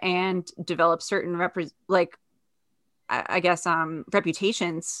popular and develop certain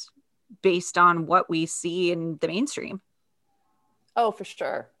reputations based on what we see in the mainstream. Oh, for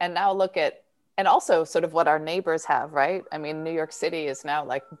sure. And now look at, and also sort of what our neighbors have, right? I mean, New York City is now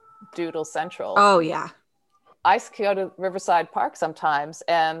like Doodle Central. Oh yeah. I go to Riverside Park sometimes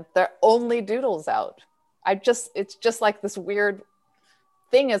and there are only doodles out. It's just like this weird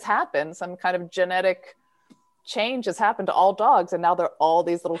thing has happened. Some kind of genetic change has happened to all dogs. And now they're all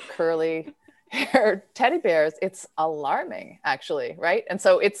these little curly haired teddy bears. It's alarming, actually, right? And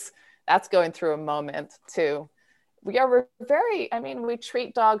so that's going through a moment too. We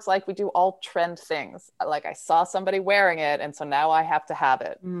treat dogs like we do all trend things. Like I saw somebody wearing it, and so now I have to have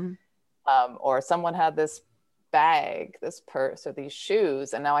it. Mm. Or someone had this bag, this purse, or these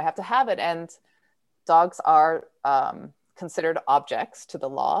shoes, and now I have to have it. And dogs are considered objects to the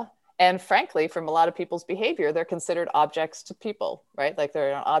law. And frankly, from a lot of people's behavior, they're considered objects to people, right? Like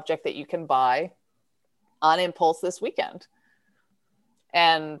they're an object that you can buy on impulse this weekend.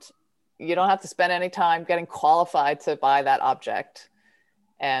 And you don't have to spend any time getting qualified to buy that object.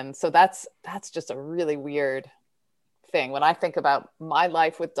 And so that's just a really weird thing. When I think about my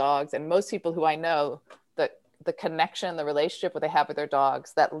life with dogs, and most people who I know, the connection, the relationship that they have with their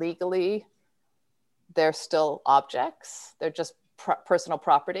dogs, that legally they're still objects. They're just personal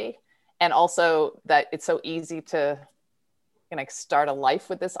property. And also that it's so easy to start a life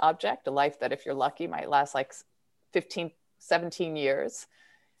with this object, a life that if you're lucky might last like 15, 17 years.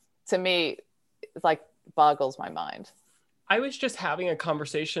 To me, it's like boggles my mind. I was just having a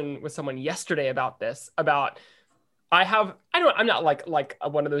conversation with someone yesterday about this, I'm not like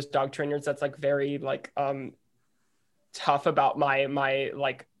one of those dog trainers that's like very like tough about my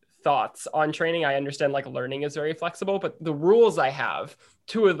like thoughts on training. I understand like learning is very flexible, but the rules I have,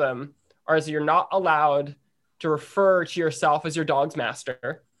 two of them are is you're not allowed to refer to yourself as your dog's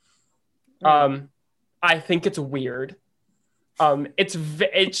master. I think it's weird.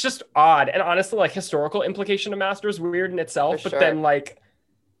 It's just odd, and honestly, like historical implication of master is weird in itself. But then like,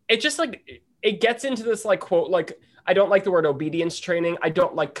 it just like it gets into this like quote like I don't like the word obedience training. I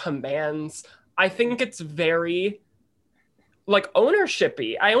don't like commands. I think it's very like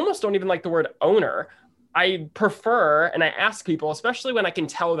ownershipy. I almost don't even like the word owner. I prefer, and I ask people, especially when I can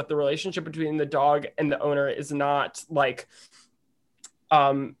tell that the relationship between the dog and the owner is not like,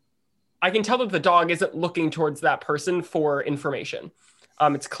 I can tell that the dog isn't looking towards that person for information.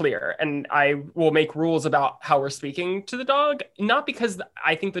 It's clear. And I will make rules about how we're speaking to the dog, not because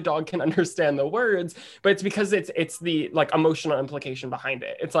I think the dog can understand the words, but it's because it's the like emotional implication behind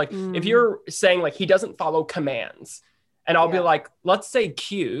it. It's like, if you're saying like, he doesn't follow commands, and I'll be like, let's say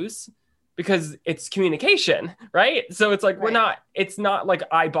cues, because it's communication, right? So it's like, it's not like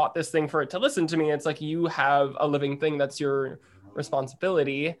I bought this thing for it to listen to me. It's like, you have a living thing that's your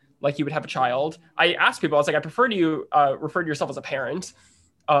responsibility, like you would have a child. I asked people, I was like, I prefer you refer to yourself as a parent.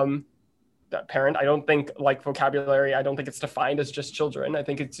 That parent, I don't think like vocabulary, I don't think it's defined as just children. I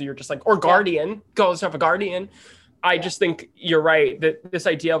think you're just like, or guardian, go yourself a guardian. I just think you're right that this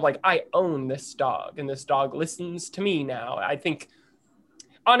idea of like, I own this dog and this dog listens to me now. I think,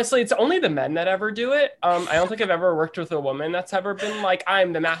 honestly, it's only the men that ever do it. I don't think I've ever worked with a woman that's ever been like,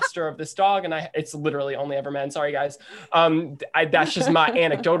 I'm the master of this dog. And it's literally only ever men. Sorry, guys. That's just my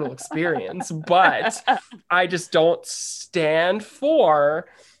anecdotal experience. But I just don't stand for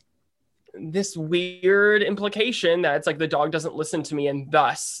this weird implication that it's like the dog doesn't listen to me and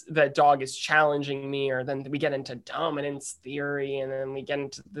thus that dog is challenging me, or then we get into dominance theory and then we get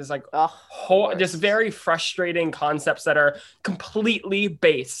into this like just very frustrating concepts that are completely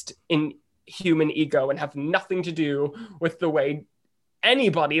based in human ego and have nothing to do with the way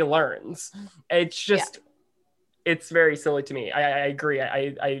anybody learns. It's just it's very silly to me. I agree.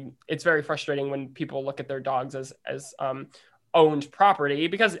 It's very frustrating when people look at their dogs as owned property,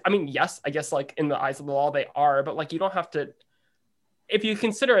 because I mean, yes, I guess like in the eyes of the law they are, but like you don't have to, if you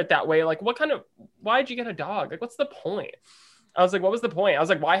consider it that way, like why'd you get a dog? Like, what's the point? I was like, what was the point? I was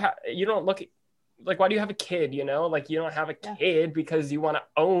like, you don't look like, why do you have a kid? You know, like you don't have a kid because you want to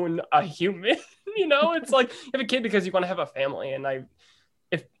own a human, you know, it's like you have a kid because you want to have a family. And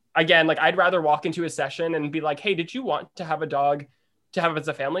again, like I'd rather walk into a session and be like, hey, did you want to have a dog to have as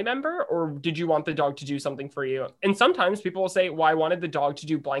a family member, or did you want the dog to do something for you? And sometimes people will say, well, I wanted the dog to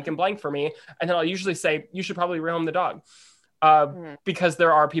do blank and blank for me. And then I'll usually say, you should probably rehome the dog. Because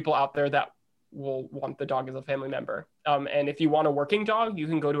there are people out there that will want the dog as a family member. And if you want a working dog, you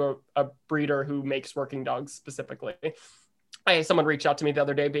can go to a breeder who makes working dogs specifically. I had someone reach out to me the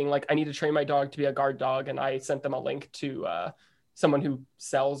other day being like, I need to train my dog to be a guard dog. And I sent them a link to someone who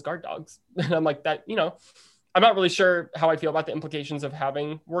sells guard dogs. And I'm like, that, you know, I'm not really sure how I feel about the implications of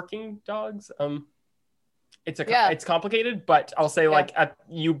having working dogs. It's complicated, but I'll say like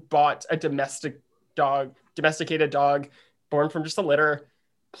you bought a domesticated dog born from just a litter,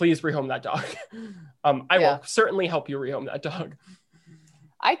 please rehome that dog. I will certainly help you rehome that dog.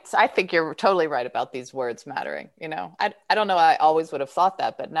 I think you're totally right about these words mattering. You know, I don't know. I always would have thought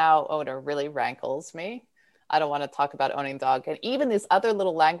that, but now owner really rankles me. I don't want to talk about owning dog. And even this other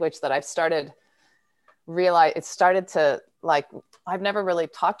little language that I've started to like, I've never really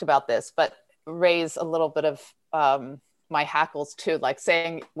talked about this, but raise a little bit of my hackles too, like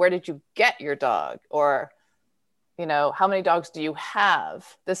saying, where did you get your dog? Or, you know, how many dogs do you have?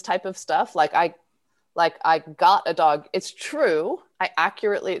 This type of stuff. Like I got a dog. It's true.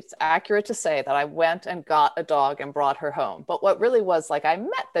 It's accurate to say that I went and got a dog and brought her home. But what really was like, I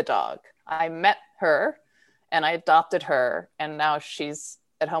met the dog. I met her and I adopted her. And now she's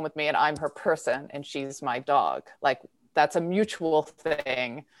at home with me and I'm her person and she's my dog. Like that's a mutual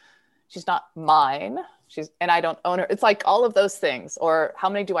thing. She's not mine. And I don't own her. It's like all of those things. Or how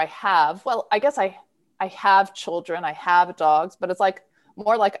many do I have? Well, I guess I have children, I have dogs, but it's like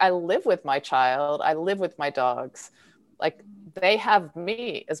more like I live with my child. I live with my dogs. Like they have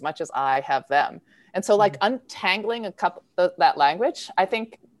me as much as I have them. And so like untangling that language, I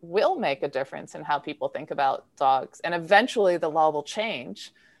think will make a difference in how people think about dogs. And eventually the law will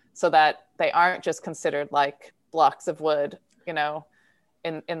change so that they aren't just considered like blocks of wood, you know,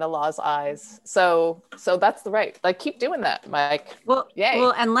 in the law's eyes. So that's the right, like keep doing that, Mike. Well, yay.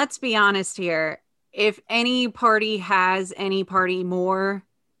 Well, and let's be honest here. If any party has any party more,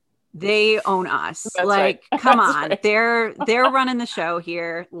 they own us. That's like, right. Come That's on, right. they're running the show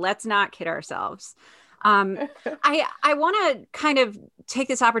here. Let's not kid ourselves. I want to kind of take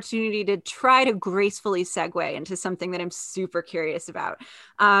this opportunity to try to gracefully segue into something that I'm super curious about.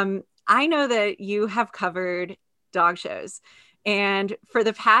 I know that you have covered dog shows, and for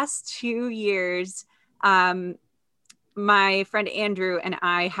the past 2 years, my friend Andrew and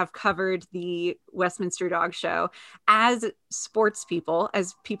I have covered the Westminster Dog Show as sports people,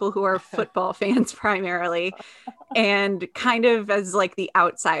 as people who are football fans primarily, and kind of as like the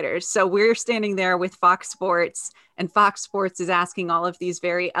outsiders. So we're standing there with Fox Sports, and Fox Sports is asking all of these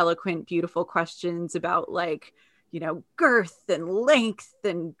very eloquent, beautiful questions about like, you know, girth and length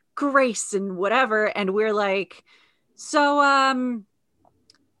and grace and whatever. And we're like, so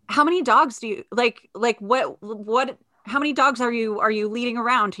how many dogs do you like what how many dogs are you leading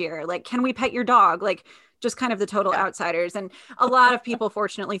around here? Like, can we pet your dog? Like, just kind of the total outsiders. And a lot of people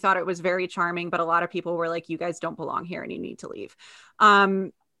fortunately thought it was very charming, but a lot of people were like, you guys don't belong here and you need to leave.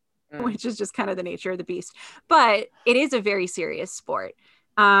 Which is just kind of the nature of the beast. But it is a very serious sport,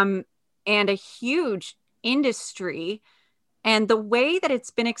 and a huge industry. And the way that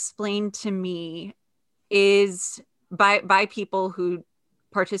it's been explained to me is by people who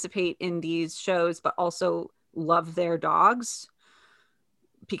participate in these shows, but also love their dogs,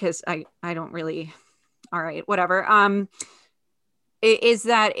 because I don't really, all right, whatever. Is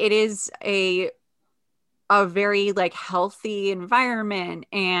that it is a very like healthy environment,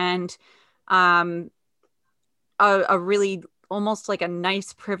 and a really almost like a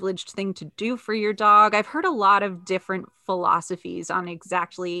nice privileged thing to do for your dog. I've heard a lot of different philosophies on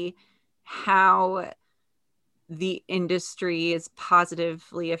exactly how the industry is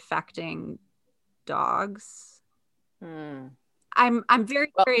positively affecting dogs. I'm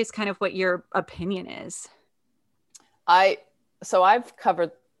very curious kind of what your opinion is. So I've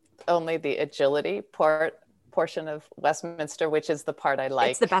covered only the agility portion of Westminster, which is the part I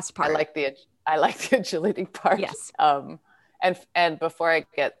like. It's the best part. I like the agility part. Yes. And before I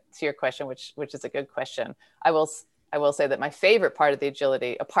get to your question, which is a good question, I will say that my favorite part of the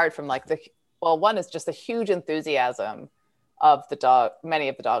agility, apart from like well, one is just a huge enthusiasm of the dog, many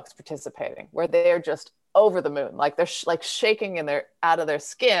of the dogs participating, where they're just over the moon, like they're like shaking in their out of their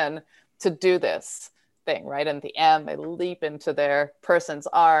skin to do this thing, right? And at the end, they leap into their person's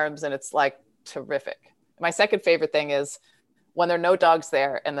arms, and it's like terrific. My second favorite thing is when there are no dogs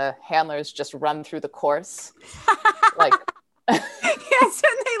there and the handlers just run through the course, like yes,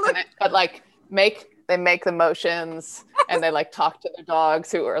 and they look, but like they make the motions and they like talk to their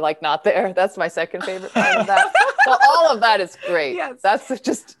dogs who are like not there. That's my second favorite part of that. So all of that is great. Yes. That's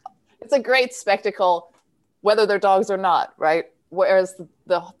just, it's a great spectacle, whether they're dogs or not, right? Whereas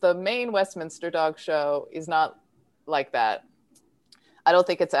the main Westminster Dog Show is not like that. I don't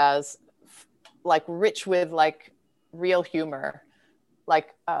think it's as like rich with like real humor.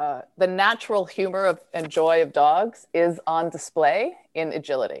 Like the natural humor of and joy of dogs is on display in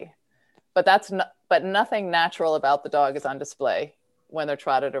agility, but but nothing natural about the dog is on display when they're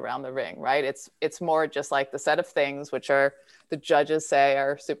trotted around the ring, right? It's more just like the set of things which are the judges say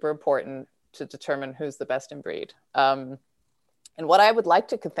are super important to determine who's the best in breed. And what I would like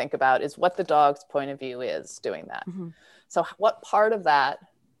to think about is what the dog's point of view is doing that. Mm-hmm. So what part of that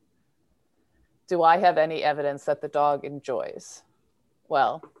do I have any evidence that the dog enjoys?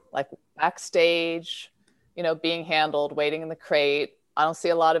 Well, like backstage, you know, being handled, waiting in the crate. I don't see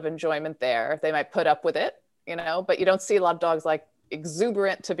a lot of enjoyment there. They might put up with it, you know, but you don't see a lot of dogs like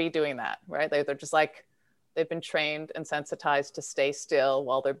exuberant to be doing that, right? They're just like, they've been trained and sensitized to stay still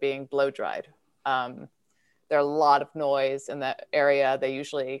while they're being blow dried. There are a lot of noise in that area. They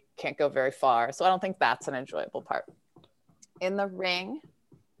usually can't go very far. So I don't think that's an enjoyable part. In the ring,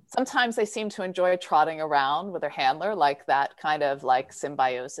 sometimes they seem to enjoy trotting around with their handler, like that kind of like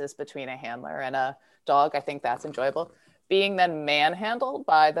symbiosis between a handler and a dog. I think that's enjoyable. Being then manhandled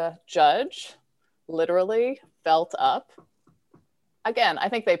by the judge, literally felt up. Again, I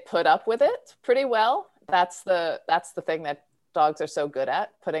think they put up with it pretty well. That's the thing that dogs are so good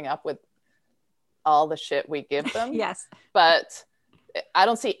at, putting up with all the shit we give them. Yes. But I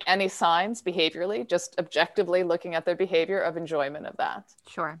don't see any signs behaviorally, just objectively looking at their behavior of enjoyment of that.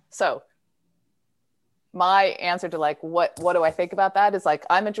 Sure. So my answer to like, what do I think about that is like,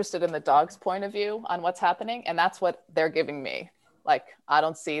 I'm interested in the dog's point of view on what's happening. And that's what they're giving me. Like, I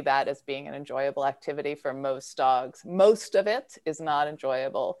don't see that as being an enjoyable activity for most dogs. Most of it is not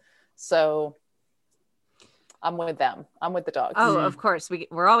enjoyable. So I'm with them. I'm with the dogs. Oh, of course.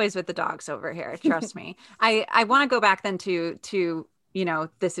 We're always with the dogs over here. Trust me. I want to go back then to you know,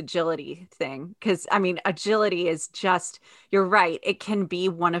 this agility thing. Cause I mean, agility is just, you're right. It can be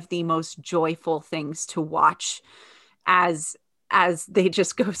one of the most joyful things to watch as they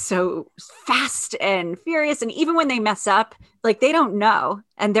just go so fast and furious. And even when they mess up, like they don't know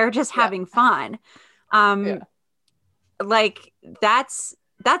and they're just having fun. Like that's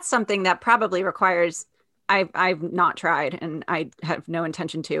something that probably requires, I've not tried and I have no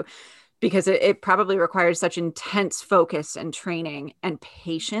intention to, because it probably requires such intense focus and training and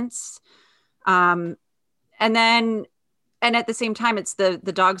patience. And at the same time, it's the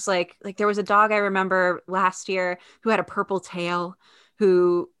dogs, like there was a dog I remember last year who had a purple tail,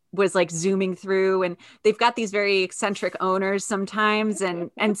 who was like zooming through, and they've got these very eccentric owners sometimes.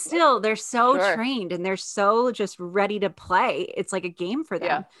 And still they're so trained and they're so just ready to play. It's like a game for them.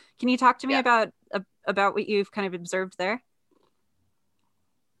 Yeah. Can you talk to me about what you've kind of observed there?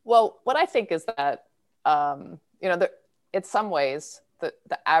 Well, what I think is that, you know, in some ways,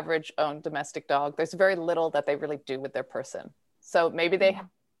 the average owned domestic dog, there's very little that they really do with their person. So maybe they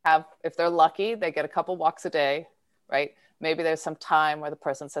have, if they're lucky, they get a couple walks a day, right? Maybe there's some time where the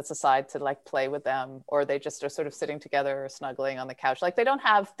person sets aside to like play with them, or they just are sort of sitting together or snuggling on the couch. Like they don't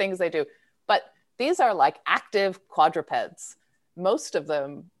have things they do, but these are like active quadrupeds. Most of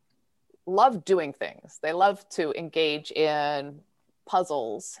them love doing things. They love to engage in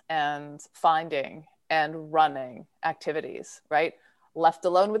puzzles and finding and running activities, right? Left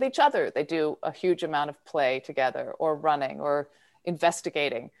alone with each other, they do a huge amount of play together, or running or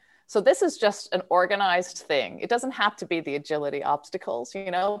investigating. So this is just an organized thing. It doesn't have to be the agility obstacles,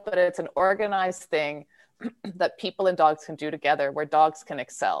 you know, but it's an organized thing that people and dogs can do together, where dogs can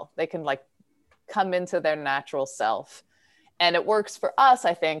excel. They can like come into their natural self. And it works for us,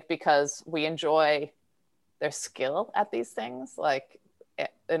 I think, because we enjoy their skill at these things. Like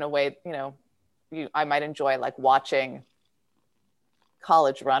in a way, you know, I might enjoy like watching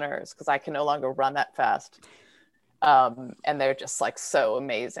college runners, because I can no longer run that fast. And they're just like so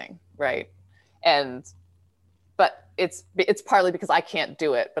amazing, right? But but it's partly because I can't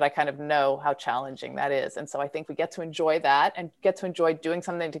do it, but I kind of know how challenging that is. And so I think we get to enjoy that and get to enjoy doing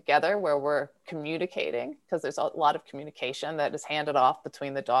something together where we're communicating, because there's a lot of communication that is handed off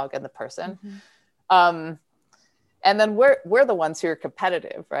between the dog and the person. And then we're the ones who are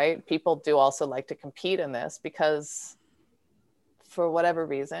competitive, right? People do also like to compete in this because for whatever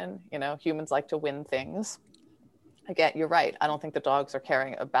reason, humans like to win things. Again, you're right. I don't think the dogs are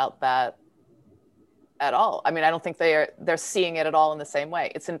caring about that at all. I mean, I don't think they're seeing it at all in the same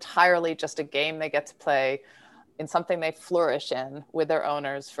way. It's entirely just a game they get to play in something they flourish in with their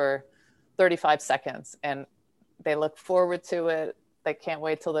owners for 35 seconds. And they look forward to it. They can't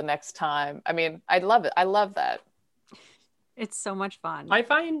wait till the next time. I mean, I love it. I love that. It's so much fun. I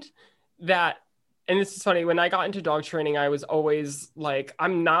find that, and this is funny, when I got into dog training, I was always like,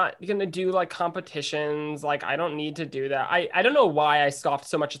 I'm not going to do like competitions. Like, I don't need to do that. I don't know why I scoffed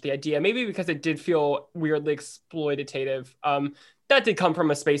so much at the idea. Maybe because it did feel weirdly exploitative. That did come from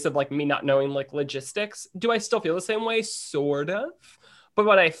a space of like me not knowing like logistics. Do I still feel the same way? Sort of. But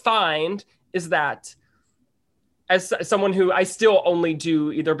what I find is that as someone who I still only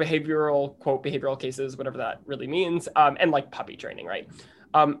do either behavioral cases, whatever that really means, and like puppy training, right?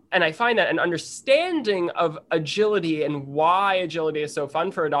 And I find that an understanding of agility and why agility is so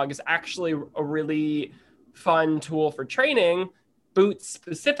fun for a dog is actually a really fun tool for training. Boots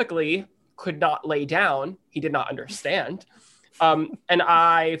specifically could not lay down. He did not understand. And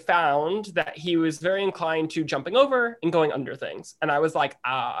I found that he was very inclined to jumping over and going under things. And I was like,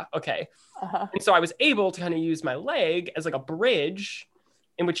 okay. And so I was able to kind of use my leg as like a bridge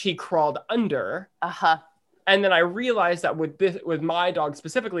in which he crawled under. And then I realized that with my dog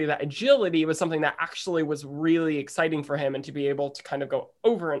specifically, that agility was something that actually was really exciting for him, and to be able to kind of go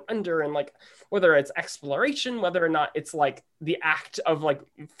over and under, and like whether it's exploration, whether or not it's like the act of like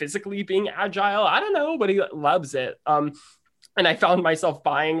physically being agile, I don't know, but he loves it. And I found myself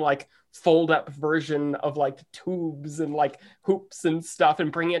buying like fold up version of like tubes and like hoops and stuff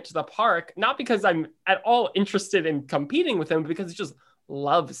and bringing it to the park, not because I'm at all interested in competing with him, but because he just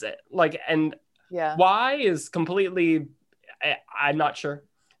loves it. Like, and why is completely, I'm not sure.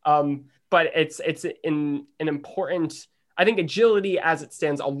 But it's an important, I think agility as it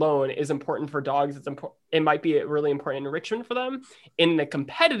stands alone is important for dogs. It might be a really important enrichment for them. In a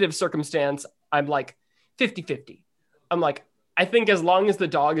competitive circumstance, I'm like 50-50. I'm like, I think as long as the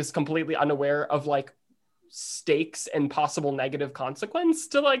dog is completely unaware of like stakes and possible negative consequence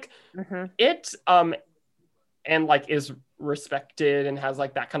to like it, and like is respected and has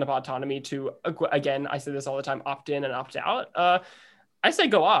like that kind of autonomy to, again, I say this all the time, opt in and opt out. I say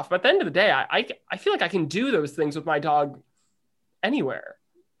go off, but at the end of the day, I feel like I can do those things with my dog anywhere.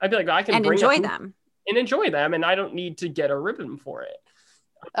 I feel like I can enjoy them, and I don't need to get a ribbon for it.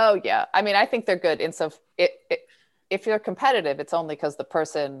 Oh yeah, I mean, I think they're good. And so if you're competitive, it's only because the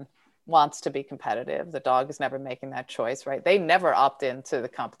person wants to be competitive. The dog is never making that choice, right? They never opt into the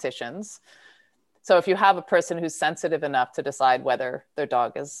competitions. So if you have a person who's sensitive enough to decide whether their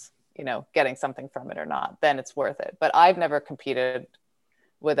dog is, getting something from it or not, then it's worth it. But I've never competed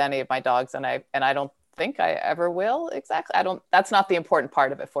with any of my dogs, and I don't think I ever will. Exactly. That's not the important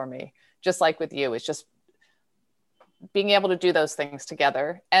part of it for me. Just like with you, it's just being able to do those things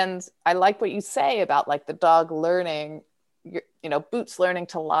together. And I like what you say about like the dog learning, Boots learning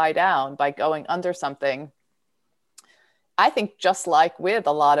to lie down by going under something. I think just like with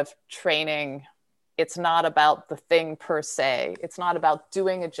a lot of training, it's not about the thing per se. It's not about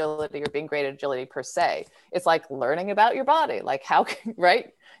doing agility or being great at agility per se. It's like learning about your body. Like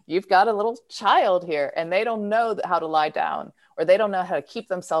right? You've got a little child here and they don't know how to lie down, or they don't know how to keep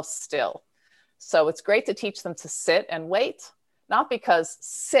themselves still. So it's great to teach them to sit and wait, not because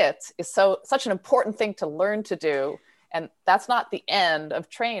sit is such an important thing to learn to do. And that's not the end of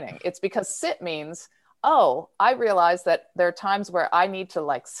training. It's because sit means, oh, I realize that there are times where I need to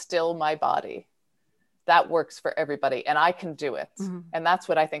like still my body. That works for everybody and I can do it. And that's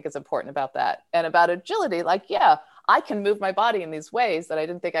what I think is important about that. And about agility, like, yeah, I can move my body in these ways that I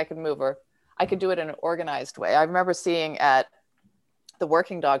didn't think I could move, or I could do it in an organized way. I remember seeing at the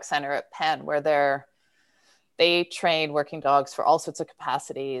Working Dog Center at Penn, where they train working dogs for all sorts of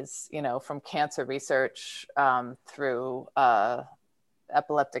capacities, from cancer research through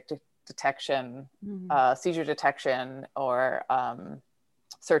epileptic detection, seizure detection, or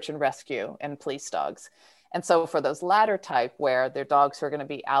search and rescue, and police dogs. And so for those latter type, where their dogs are going to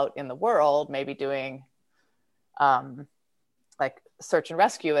be out in the world, maybe doing like search and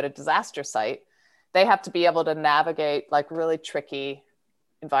rescue at a disaster site, they have to be able to navigate like really tricky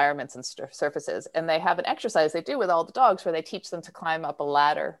environments and surfaces. And they have an exercise they do with all the dogs where they teach them to climb up a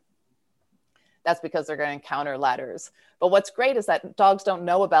ladder. That's because they're going to encounter ladders. But what's great is that dogs don't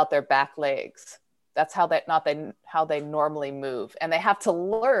know about their back legs. That's how they normally move. And they have to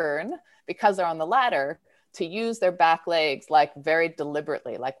learn, because they're on the ladder, to use their back legs like very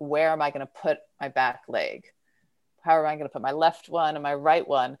deliberately. Like, where am I going to put my back leg? How am I going to put my left one and my right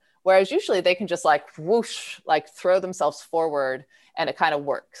one? Whereas usually they can just like whoosh, like throw themselves forward and it kind of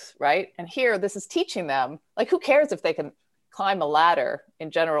works, right? And here, this is teaching them, like, who cares if they can climb a ladder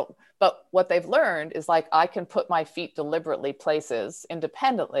in general? But what they've learned is like, I can put my feet deliberately places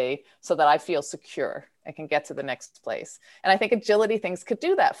independently so that I feel secure and can get to the next place. And I think agility things could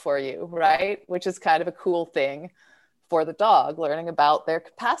do that for you, right? Which is kind of a cool thing for the dog, learning about their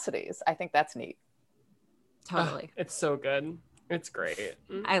capacities. I think that's neat. Totally. It's so good. It's great.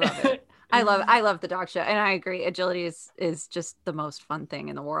 I love it. I love the dog show. And I agree. Agility is just the most fun thing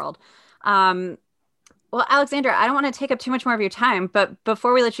in the world. Well, Alexandra, I don't want to take up too much more of your time, but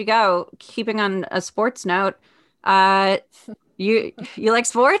before we let you go, keeping on a sports note, you like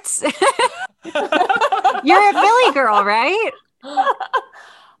sports? You're a Philly girl, right?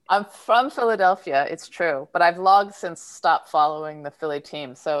 I'm from Philadelphia. It's true, but I've long since stopped following the Philly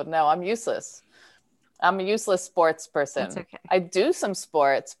team. So no, I'm useless. I'm a useless sports person. That's okay. I do some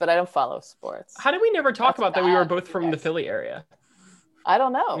sports, but I don't follow sports. How did we never talk about that we were both from the Philly area? I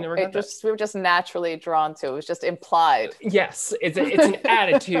don't know. We were just naturally drawn to it. It was just implied. Yes, it's an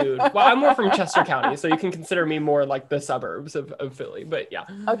attitude. Well, I'm more from Chester County, so you can consider me more like the suburbs of Philly, but yeah.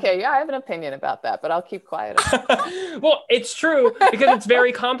 Okay, yeah, I have an opinion about that, but I'll keep quiet. Well, it's true because it's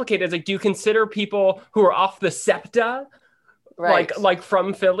very complicated. It's like, do you consider people who are off the SEPTA, right, like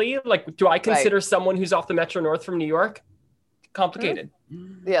from Philly? Like, do I consider someone who's off the Metro North from New York? Complicated.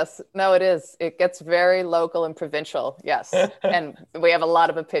 Yes, no, it is. It gets very local and provincial. Yes, and we have a lot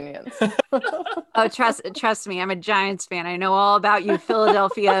of opinions. Oh, trust me, I'm a Giants fan. I know all about you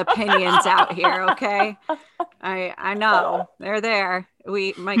Philadelphia opinions out here. Okay, I know they're there.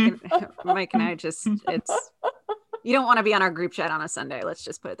 Mike and I just you don't want to be on our group chat on a Sunday. Let's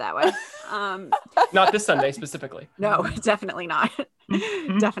just put it that way. Not this Sunday specifically. No, definitely not.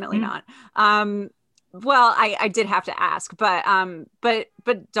 Definitely not. Well, I did have to ask, but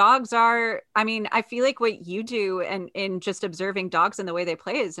dogs are, I mean, I feel like what you do and in just observing dogs and the way they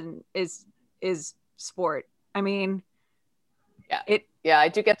play is sport. I mean, I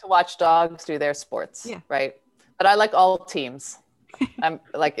do get to watch dogs do their sports. Yeah. Right. But I like all teams. I'm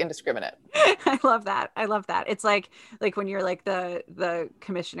like indiscriminate. I love that. It's like when you're like the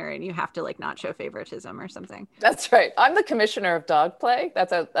commissioner and you have to like not show favoritism or something. That's right. I'm the commissioner of dog play.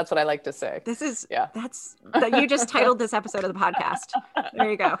 That's what I like to say. You just titled this episode of the podcast.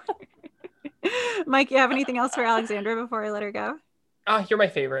 There you go. Mike, you have anything else for Alexandra before I let her go? Oh, you're my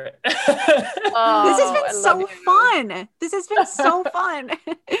favorite. This has been so fun. This has been so fun.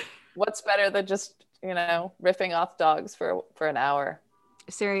 What's better than just riffing off dogs for an hour?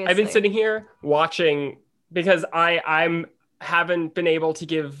 Seriously. I've been sitting here watching because I haven't been able to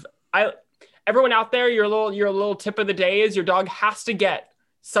give everyone out there your little tip of the day is your dog has to get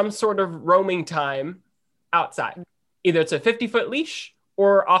some sort of roaming time outside. Either it's a 50-foot leash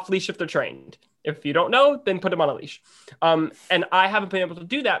or off leash if they're trained. If you don't know, then put them on a leash. And I haven't been able to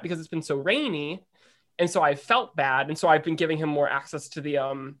do that because it's been so rainy. And so I felt bad. And so I've been giving him more access to the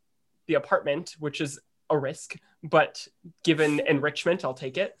apartment, which is a risk, but given enrichment, I'll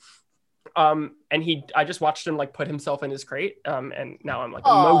take it. And I just watched him like put himself in his crate. And now I'm like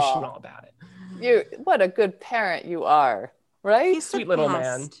emotional about it. What a good parent you are, right? He's sweet little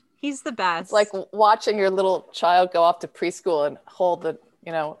man. He's the best. It's like watching your little child go off to preschool and hold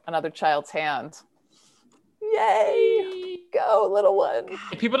another child's hand. Yay! Go, little one.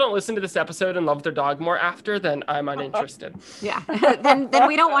 If people don't listen to this episode and love their dog more after, then I'm uninterested. Yeah. then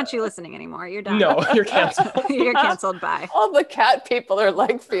we don't want you listening anymore. You're done. No, you're canceled. You're canceled. Bye. All the cat people are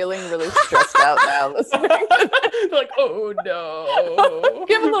like feeling really stressed out now listening. They're like, oh no.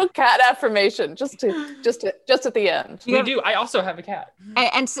 Give a little cat affirmation just at the end. We do. I also have a cat.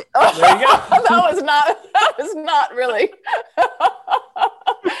 And there you go. That was not really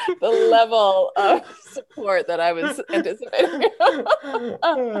the level of support that I was anticipating.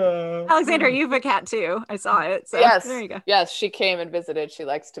 Alexandra, you have a cat too. I saw it. So yes. There you go. Yes, she came and visited. She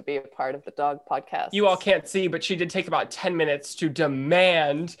likes to be a part of the dog podcast. You all can't see, but she did take about 10 minutes to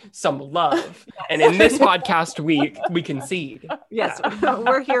demand some love. And in this podcast week, we concede. Yes,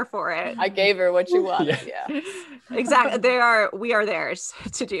 we're here for it. I gave her what she wanted. Yeah. Exactly. We are theirs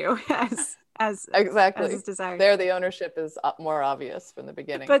to do as exactly as desired. There, the ownership is more obvious from the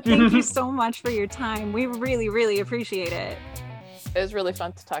beginning. But thank you so much for your time. We really, really appreciate it. It was really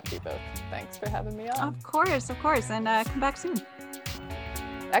fun to talk to you both. Thanks for having me on. Of course. And come back soon.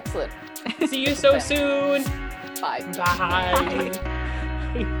 Excellent. See you so soon. Bye.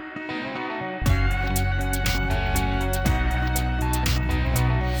 Bye.